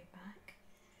dark blue back.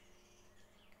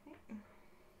 Okay.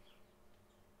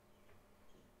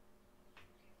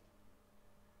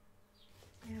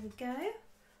 There we go.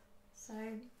 So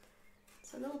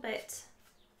it's a little bit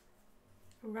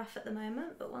rough at the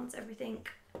moment, but once everything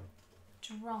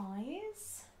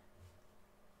dries,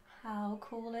 how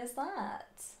cool is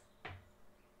that?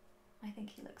 I think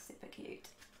he looks super cute.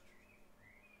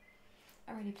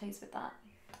 I'm really pleased with that.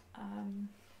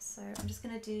 So I'm just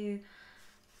going to do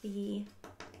the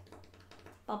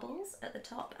bubbles at the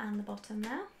top and the bottom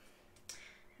now,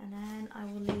 and then I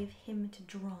will leave him to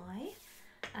dry,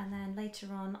 and then later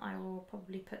on I will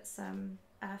probably put some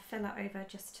filler over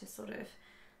just to sort of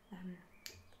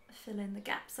fill in the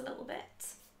gaps a little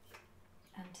bit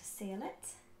and to seal it.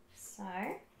 So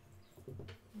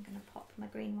I'm going to pop my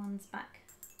green ones back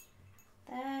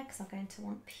there because I'm going to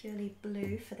want purely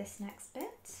blue for this next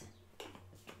bit.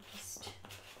 Just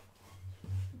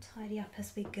tidy up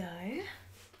as we go.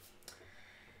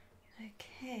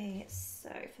 Okay, so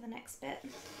for the next bit,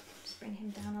 just bring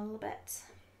him down a little bit,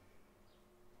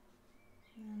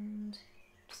 and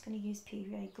I'm just going to use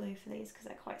PVA glue for these because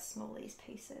they're quite small, these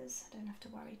pieces. I don't have to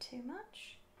worry too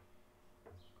much.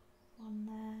 One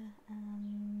there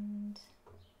and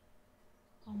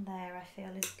one there I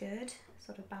feel is good,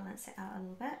 sort of balance it out a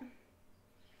little bit.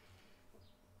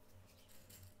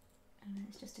 And then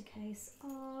it's just a case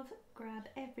of grab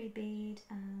every bead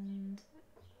and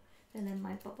fill in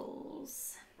my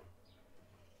bubbles.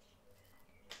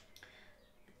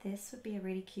 This would be a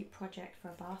really cute project for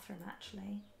a bathroom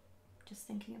actually, just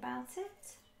thinking about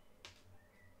it.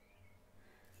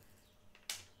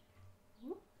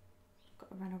 Ooh,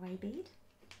 got a runaway bead.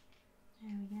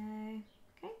 There we go.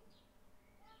 Okay.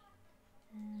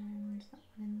 And that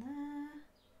one in there.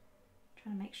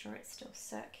 Trying to make sure it's still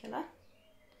circular.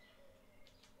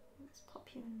 Let's pop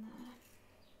you in there.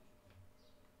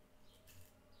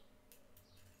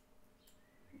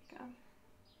 There we go.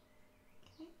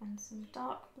 Okay, and some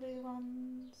dark blue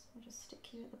ones. I'll just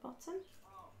stick you at the bottom.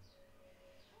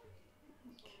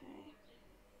 Okay.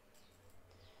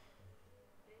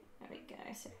 There we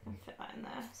go, so we can fit that in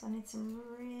there. So I need some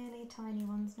really tiny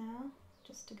ones now,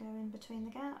 just to go in between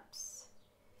the gaps.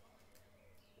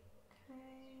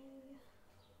 Okay.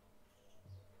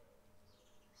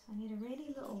 So I need a really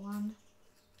little one.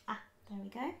 Ah, there we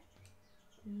go.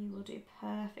 You will do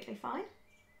perfectly fine.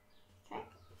 Okay.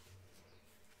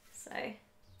 So,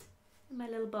 my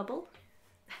little bubble.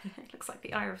 It looks like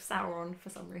the Eye of Sauron for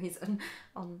some reason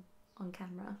on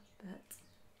camera, but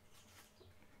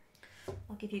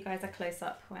I'll give you guys a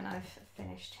close-up when I've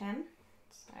finished him.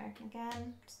 So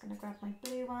again, just going to grab my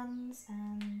blue ones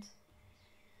and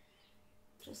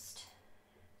just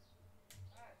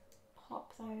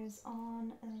pop those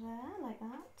on there like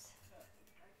that.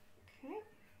 Okay.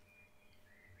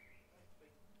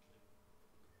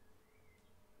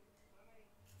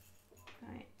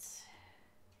 Right.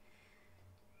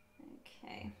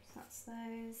 Okay, so that's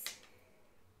those.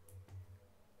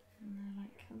 And they're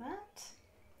like that.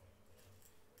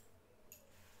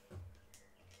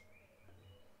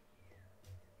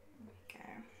 There we go.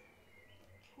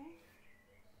 Okay.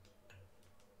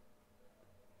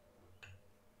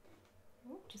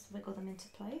 Ooh, just wiggle them into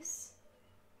place.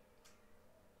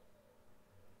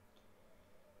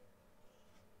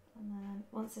 And then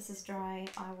once this is dry,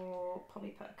 I will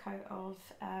probably put a coat of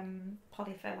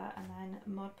polyfiller and then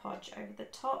Mod Podge over the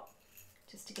top,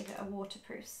 just to give it a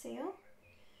waterproof seal,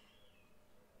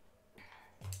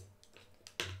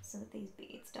 so that these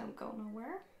beads don't go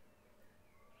nowhere.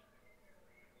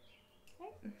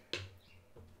 Okay.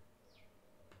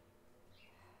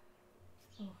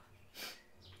 Oh.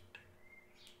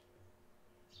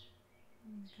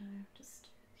 There we go, just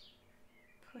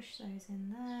push those in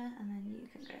there and then you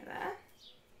can go there.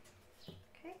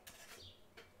 Okay.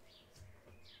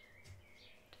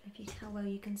 Don't know if you can, how well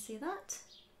you can see that.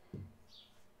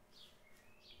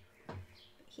 But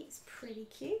he's pretty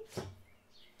cute.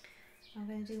 I'm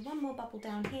going to do one more bubble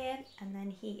down here and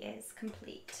then he is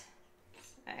complete.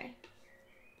 So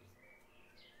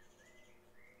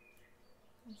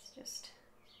let's just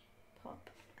pop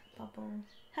a bubble,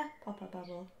 pop a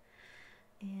bubble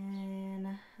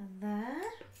in there,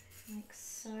 like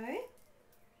so.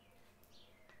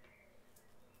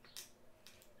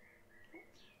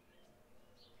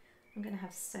 I'm going to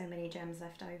have so many gems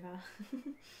left over.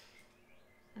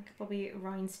 I could probably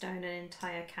rhinestone an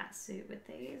entire cat suit with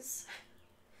these.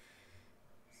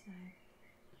 So.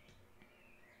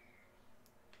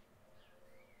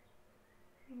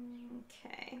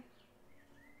 Okay.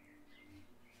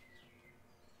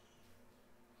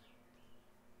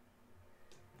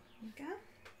 There we go.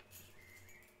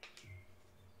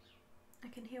 I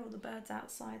can hear all the birds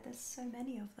outside. There's so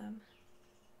many of them.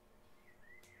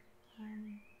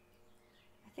 I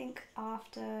think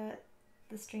after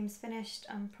the stream's finished,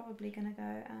 I'm probably going to go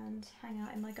and hang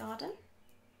out in my garden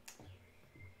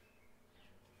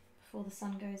before the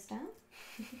sun goes down.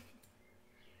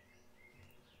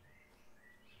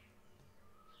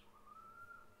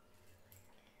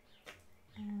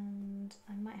 And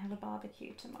I might have a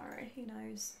barbecue tomorrow, who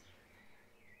knows?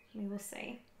 We will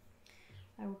see.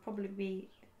 I will probably be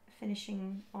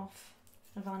finishing off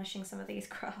and varnishing some of these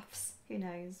crafts, who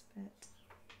knows, but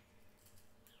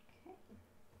okay.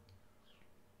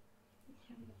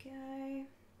 Here we go.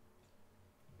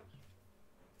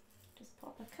 Just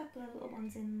pop a couple of little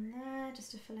ones in there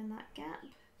just to fill in that gap.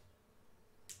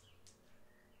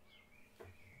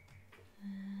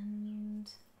 And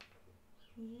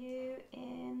you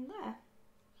in there,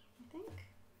 I think.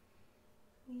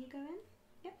 Will you go in?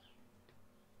 Yep.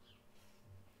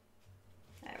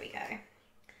 There we go.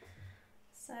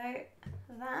 So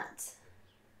that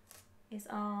is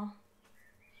our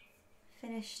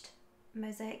finished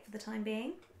mosaic for the time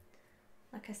being.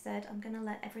 Like I said, I'm going to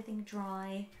let everything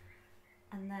dry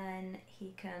and then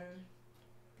he can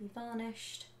be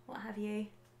varnished, what have you,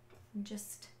 and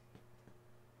just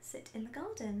sit in the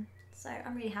garden. So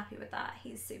I'm really happy with that.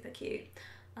 He's super cute.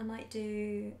 I might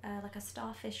do like a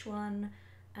starfish one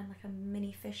and like a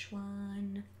mini fish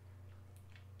one.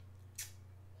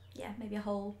 Yeah, maybe a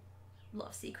whole lot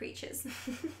of sea creatures.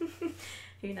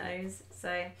 Who knows?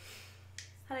 So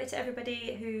hello to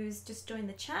everybody who's just joined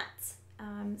the chat.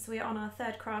 So we are on our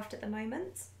third craft at the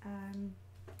moment.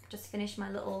 Just finished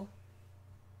my little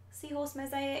seahorse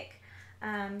mosaic.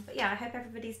 But yeah, I hope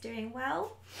everybody's doing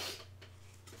well.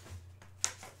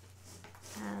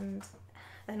 And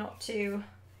they're not too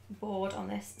bored on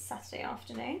this Saturday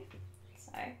afternoon.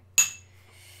 So I'm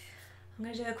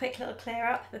going to do a quick little clear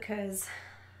up because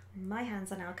my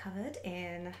hands are now covered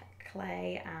in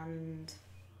clay and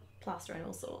plaster and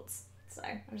all sorts. So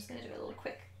I'm just going to do a little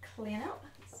quick clean up.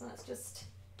 So let's just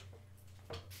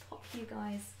pop you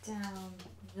guys down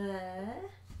there.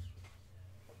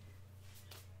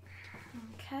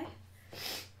 Okay.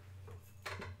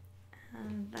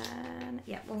 And then,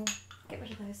 yeah, we'll get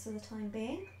rid of those for the time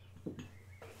being.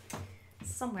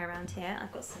 Somewhere around here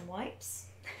I've got some wipes.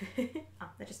 Oh,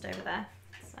 they're just over there.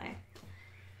 So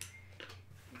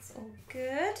it's all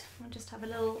good. We'll just have a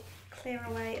little clear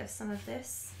away of some of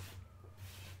this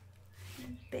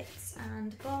bits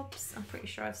and bobs. I'm pretty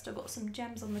sure I've still got some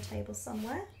gems on the table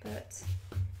somewhere, but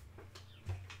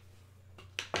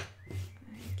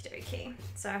okey-dokey.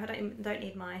 So I don't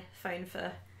need my phone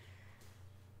for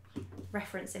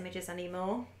reference images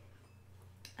anymore.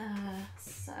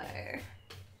 So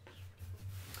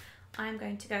I'm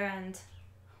going to go and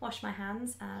wash my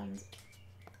hands and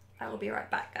I will be right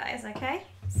back, guys, okay?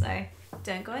 So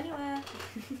don't go anywhere.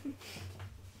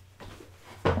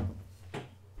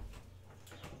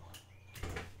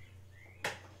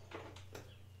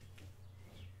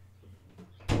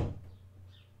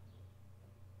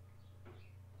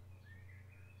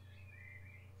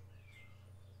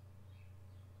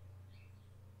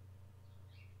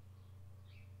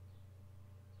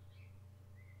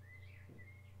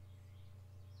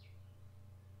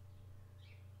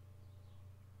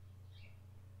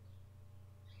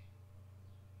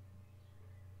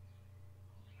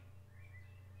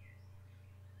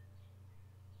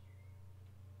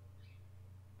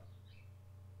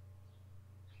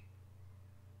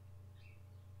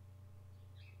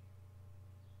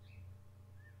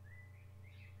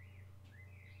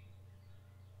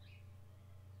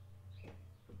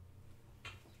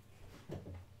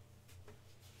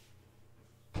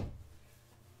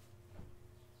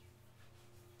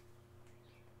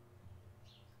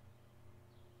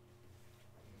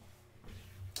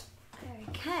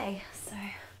 Okay, so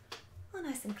all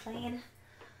nice and clean.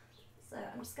 So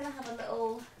I'm just gonna have a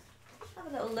little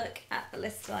look at the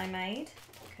list that I made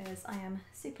because I am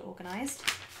super organised.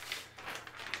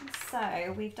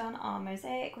 So we've done our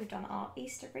mosaic, we've done our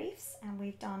Easter wreaths, and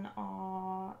we've done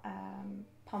our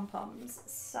pom-poms.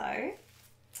 So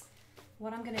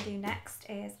what I'm going to do next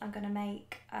is I'm going to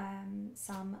make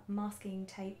some masking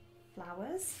tape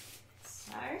flowers.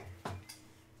 So I'm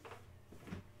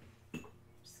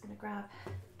just going to grab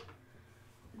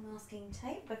masking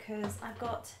tape because I've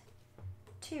got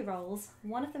two rolls.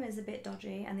 One of them is a bit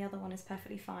dodgy and the other one is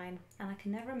perfectly fine, and I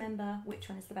can never remember which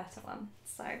one is the better one,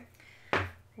 so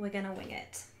we're gonna wing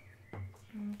it.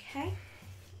 Okay,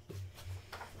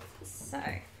 so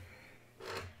I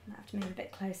have to move a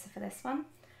bit closer for this one.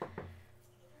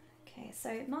 Okay,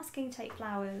 so masking tape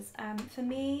flowers, for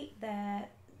me they're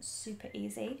super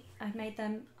easy. I've made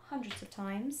them hundreds of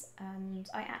times, and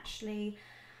I actually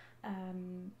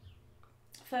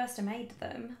first I made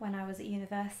them when I was at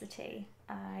university.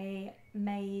 I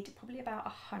made probably about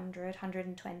 100,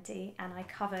 120, and I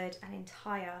covered an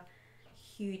entire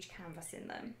huge canvas in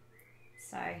them.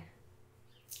 So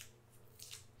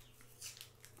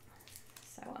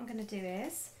what I'm going to do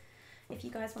is, if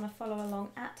you guys want to follow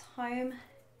along at home,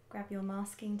 grab your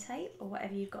masking tape or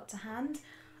whatever you've got to hand.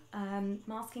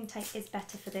 Masking tape is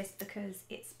better for this because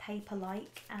it's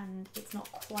paper-like and it's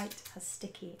not quite as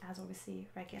sticky as obviously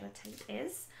regular tape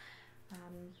is.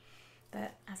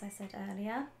 But as I said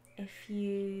earlier, if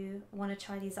you want to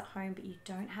try these at home but you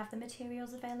don't have the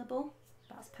materials available,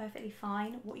 that's perfectly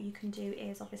fine. What you can do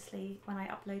is, obviously when I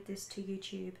upload this to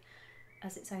YouTube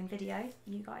as its own video,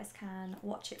 you guys can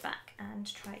watch it back and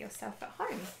try it yourself at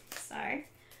home. So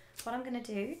what I'm going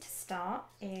to do to start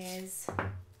is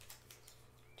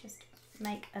just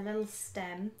make a little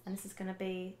stem, and this is going to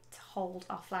be to hold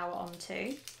our flower onto.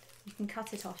 You can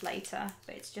cut it off later,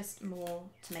 but it's just more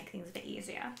to make things a bit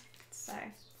easier. So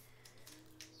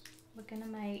we're going to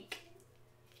make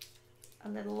a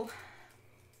little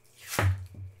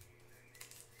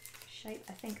shape.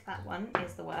 I think that one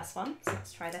is the worst one, so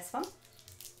let's try this one.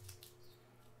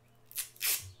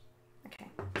 Okay,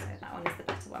 so that one is the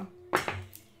better one.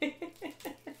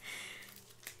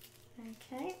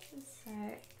 Okay, so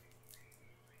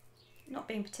not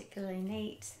being particularly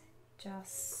neat,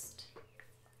 just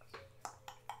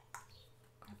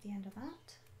grab the end of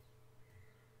that,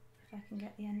 if I can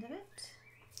get the end of it.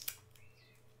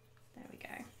 There we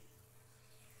go.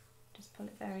 Just pull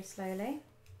it very slowly,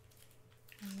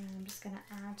 and then I'm just going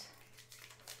to add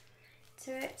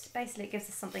to it. Basically it gives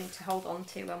us something to hold on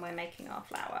to when we're making our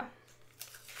flower.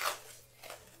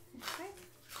 Okay.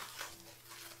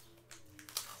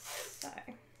 So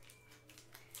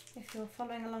if you're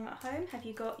following along at home, have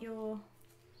you got your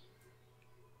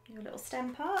little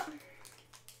stem part?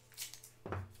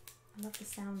 I love the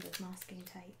sound of masking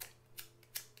tape.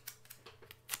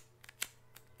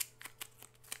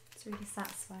 It's really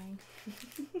satisfying.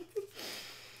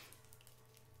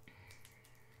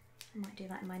 I might do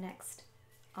that in my next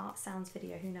art sounds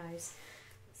video, who knows.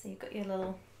 So you've got your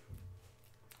little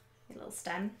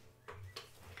stem.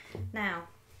 Now,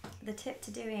 the tip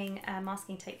to doing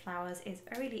masking tape flowers is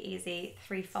a really easy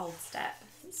 3-fold step.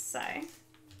 So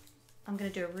I'm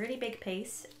going to do a really big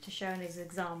piece to show as an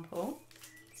example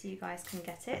so you guys can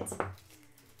get it.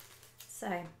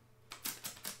 So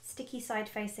sticky side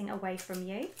facing away from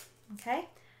you. Okay,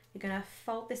 you're going to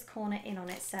fold this corner in on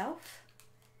itself.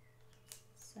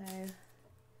 So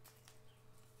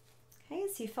okay,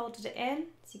 so you folded it in,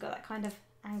 so you've got that kind of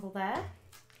angle there.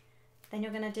 Then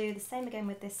you're going to do the same again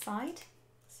with this side.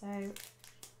 So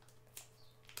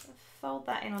fold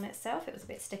that in on itself. It was a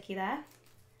bit sticky there.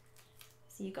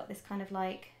 So you've got this kind of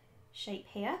like shape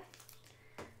here.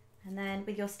 And then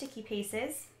with your sticky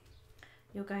pieces,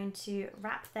 you're going to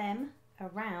wrap them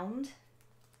around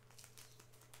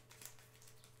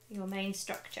your main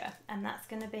structure. And that's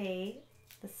going to be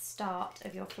the start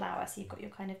of your flower. So you've got your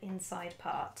kind of inside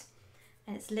part.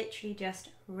 And it's literally just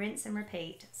rinse and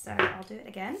repeat. So I'll do it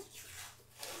again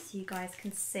so you guys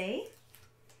can see.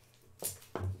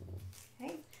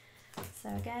 Okay, so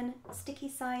again, sticky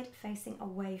side facing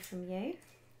away from you.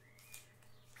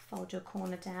 Fold your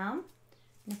corner down,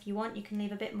 and if you want, you can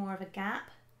leave a bit more of a gap,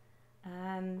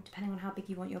 depending on how big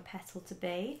you want your petal to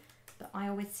be, but I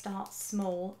always start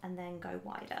small and then go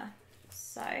wider.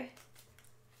 So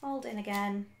fold in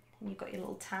again, and you've got your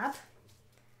little tab,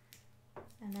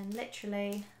 and then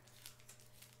literally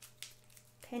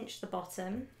pinch the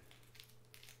bottom,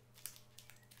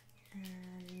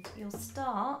 and you'll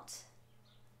start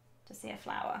to see a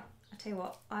flower. I tell you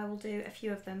what, I will do a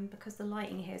few of them because the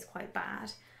lighting here is quite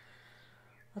bad.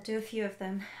 I'll do a few of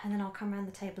them and then I'll come around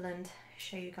the table and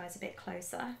show you guys a bit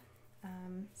closer.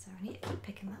 So I need to keep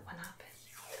picking that one up.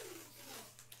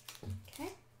 Okay.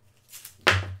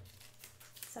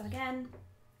 So again,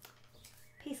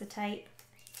 piece of tape,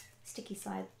 sticky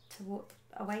side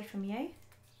away from you.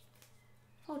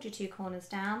 Hold your two corners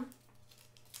down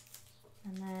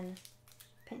and then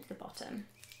pinch the bottom.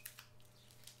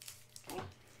 Okay.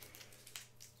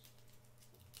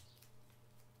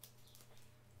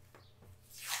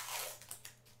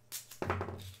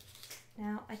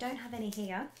 Now I don't have any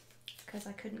here because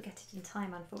I couldn't get it in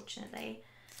time, unfortunately.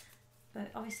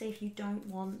 But obviously if you don't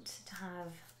want to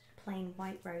have plain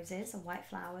white roses or white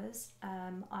flowers,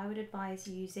 I would advise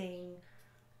using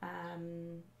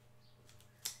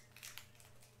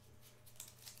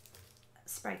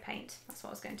spray paint. That's what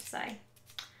I was going to say.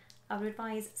 I would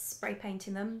advise spray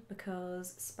painting them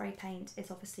because spray paint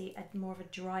is obviously more of a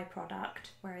dry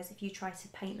product, whereas if you try to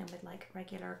paint them with like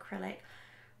regular acrylic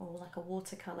or like a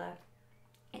watercolour,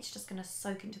 it's just going to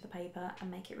soak into the paper and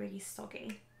make it really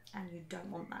soggy, and you don't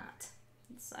want that.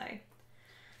 So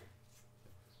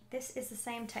this is the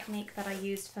same technique that I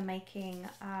used for making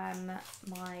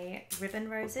my ribbon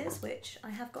roses, which I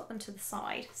have got them to the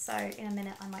side, so in a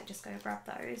minute I might just go grab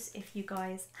those. If you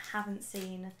guys haven't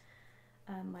seen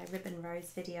my ribbon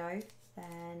rose video,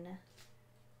 then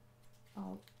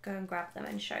I'll go and grab them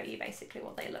and show you basically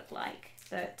what they look like.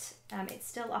 But it's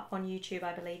still up on YouTube,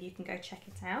 I believe. You can go check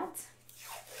it out.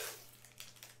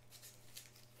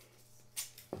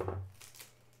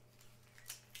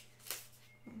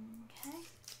 Okay.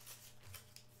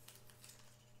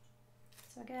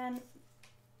 So again,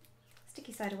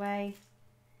 sticky side away,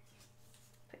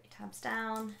 put your tabs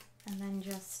down, and then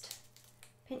just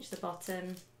pinch the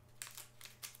bottom,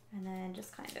 and then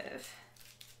just kind of,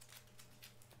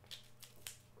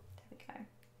 there we go.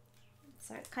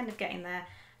 So it's kind of getting there.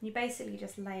 And you basically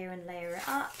just layer and layer it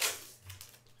up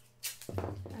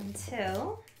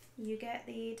until you get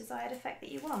the desired effect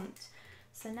that you want.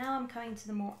 So now I'm coming to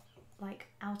the more like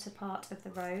outer part of the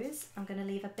rose. I'm going to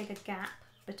leave a bigger gap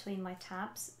between my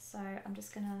tabs. So I'm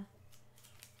just going to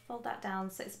fold that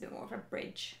down so it's a bit more of a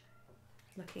bridge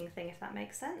looking thing, if that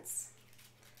makes sense.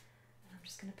 And I'm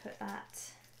just going to put that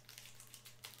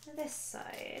this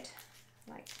side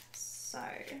like so.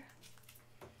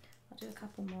 I'll do a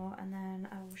couple more and then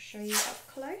I will show you up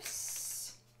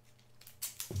close.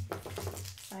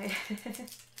 So for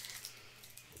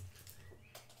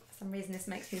some reason this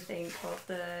makes me think of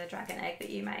the dragon egg that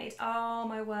you made. Oh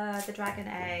my word, the dragon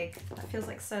egg. That feels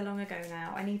like so long ago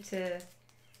now. I need to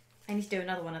do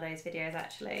another one of those videos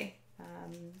actually.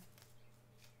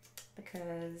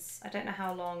 Because I don't know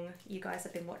how long you guys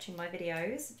have been watching my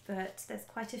videos, but there's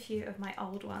quite a few of my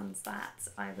old ones that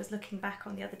I was looking back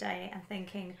on the other day and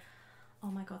thinking, oh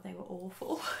my god, they were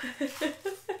awful.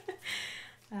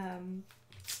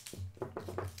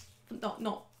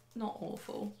 Not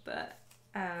awful, but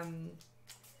I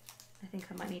think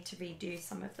I might need to redo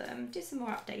some of them, do some more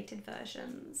updated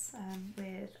versions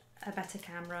with a better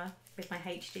camera with my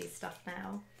HD stuff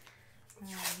now.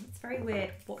 It's very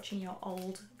weird watching your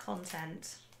old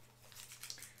content.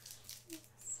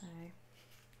 So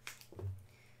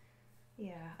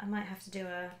yeah, I might have to do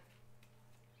a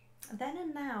then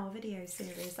and now video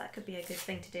series. That could be a good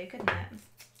thing to do, couldn't it?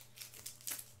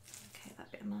 Okay,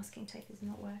 that bit of masking tape is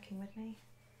not working with me.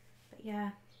 But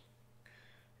yeah,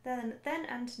 then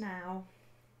and now,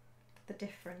 the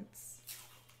difference.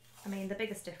 I mean, the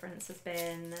biggest difference has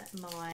been my